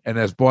person, and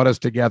has brought us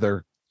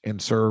together in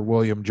Sir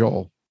William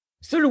Joel.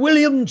 Sir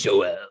William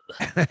Joel.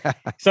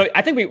 So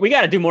I think we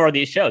got to do more of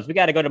these shows. We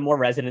got to go to more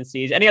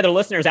residencies. Any other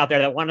listeners out there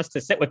that want us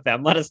to sit with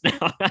them, let us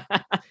know.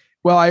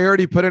 Well, I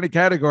already put in a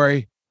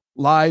category,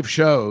 live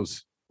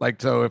shows.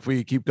 So if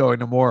we keep going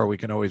to more, we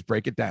can always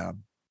break it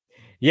down.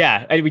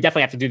 Yeah, we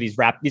definitely have to do these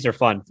These are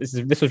fun. This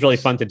was really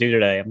fun to do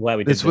today. I'm glad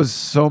we did this. This was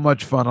so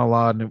much fun,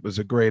 Alon. It was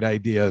a great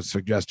idea, a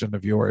suggestion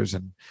of yours.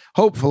 And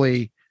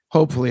hopefully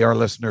our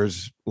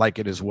listeners like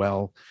it as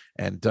well.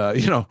 And,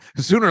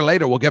 sooner or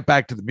later, we'll get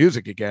back to the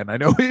music again. I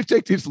know we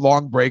take these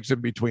long breaks in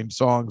between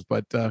songs,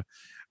 but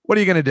what are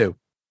you going to do?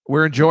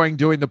 We're enjoying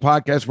doing the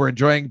podcast. We're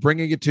enjoying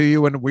bringing it to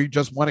you. And we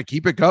just want to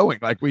keep it going,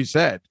 like we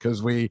said,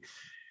 because we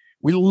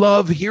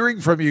love hearing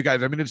from you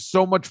guys. I mean, it's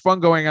so much fun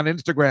going on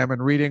Instagram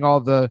and reading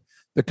all the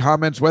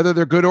comments, whether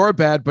they're good or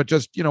bad, but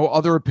just,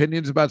 other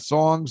opinions about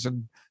songs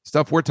and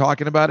stuff we're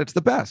talking about. It's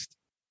the best.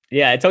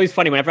 Yeah, it's always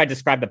funny whenever I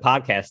describe the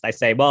podcast, I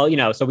say,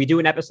 well, so we do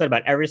an episode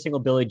about every single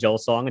Billy Joel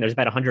song, and there's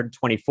about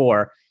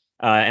 124.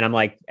 And I'm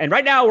like, and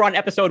right now we're on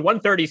episode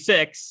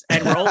 136,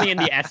 and we're only in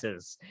the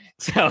S's.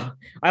 So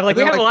I'm like,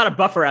 we have a lot of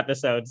buffer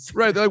episodes.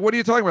 Right. They're like, what are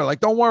you talking about? Like,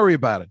 don't worry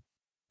about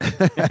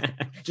it.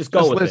 Just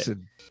go with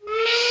listen.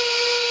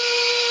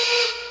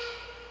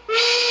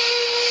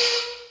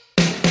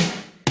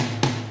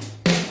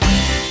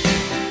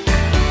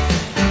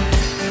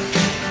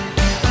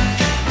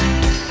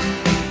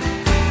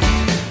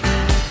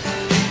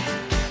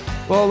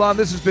 Well, Alon,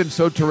 this has been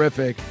so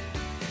terrific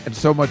and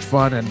so much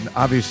fun. And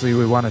obviously,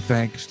 we want to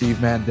thank Steve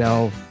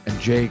Mandel and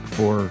Jake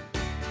for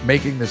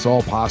making this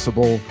all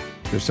possible.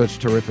 They're such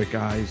terrific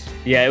guys.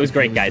 Yeah, it was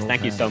great, guys.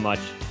 Thank you so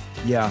much.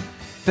 Yeah,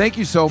 thank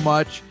you so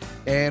much.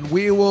 And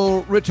we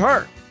will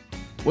return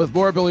with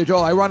more Billy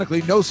Joel.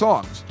 Ironically, no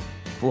songs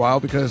for a while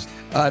because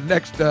our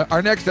next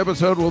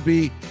episode will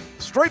be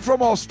straight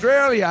from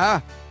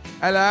Australia.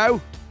 Hello.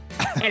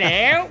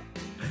 Hello.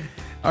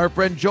 Our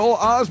friend Joel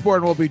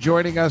Osborne will be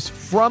joining us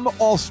from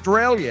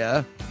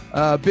Australia.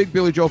 Big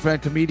Billy Joel fan,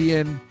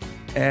 comedian,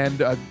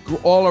 and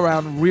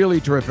all-around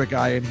really terrific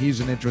guy. And he's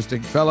an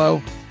interesting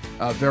fellow,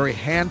 very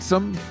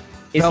handsome.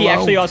 Is he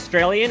actually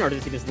Australian, or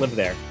does he just live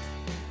there?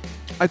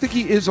 I think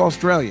he is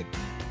Australian.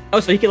 Oh,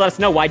 so he can let us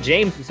know why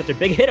James was such a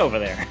big hit over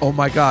there. Oh,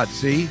 my God.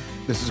 See?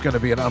 This is going to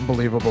be an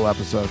unbelievable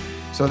episode.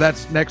 So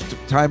that's next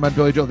time on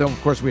Billy Joel. Then,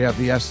 of course, we have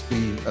the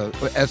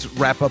S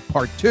wrap-up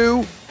part 2.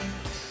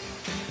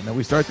 And then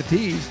we start the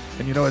tease.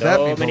 And you know what that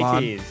means, many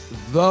Alon? teas.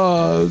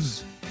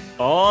 Those.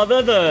 All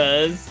the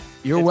thes.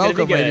 You're It's gonna be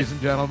welcome, good. ladies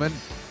and gentlemen.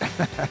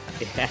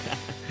 Yeah.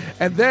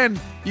 And then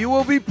you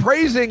will be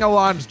praising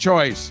Alon's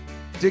choice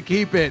to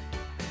keep it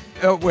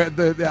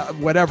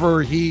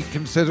whatever he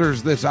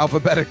considers this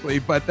alphabetically.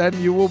 But then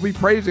you will be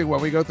praising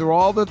when we go through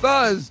all the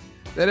thes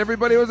that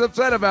everybody was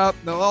upset about.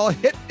 They'll all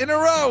hit in a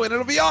row, and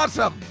it'll be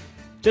awesome.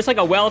 Just like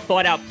a well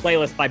thought out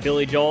playlist by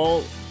Billy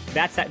Joel.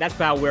 That's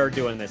how we're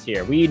doing this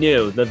here. We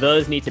knew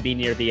those need to be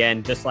near the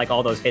end, just like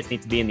all those hits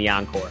need to be in the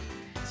encore.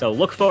 So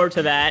look forward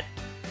to that.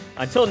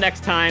 Until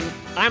next time,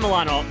 I'm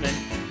Alon Altman.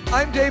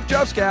 I'm Dave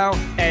Juskow.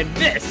 And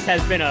this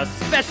has been a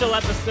special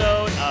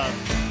episode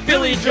of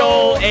Billy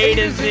Joel A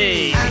to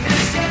Z.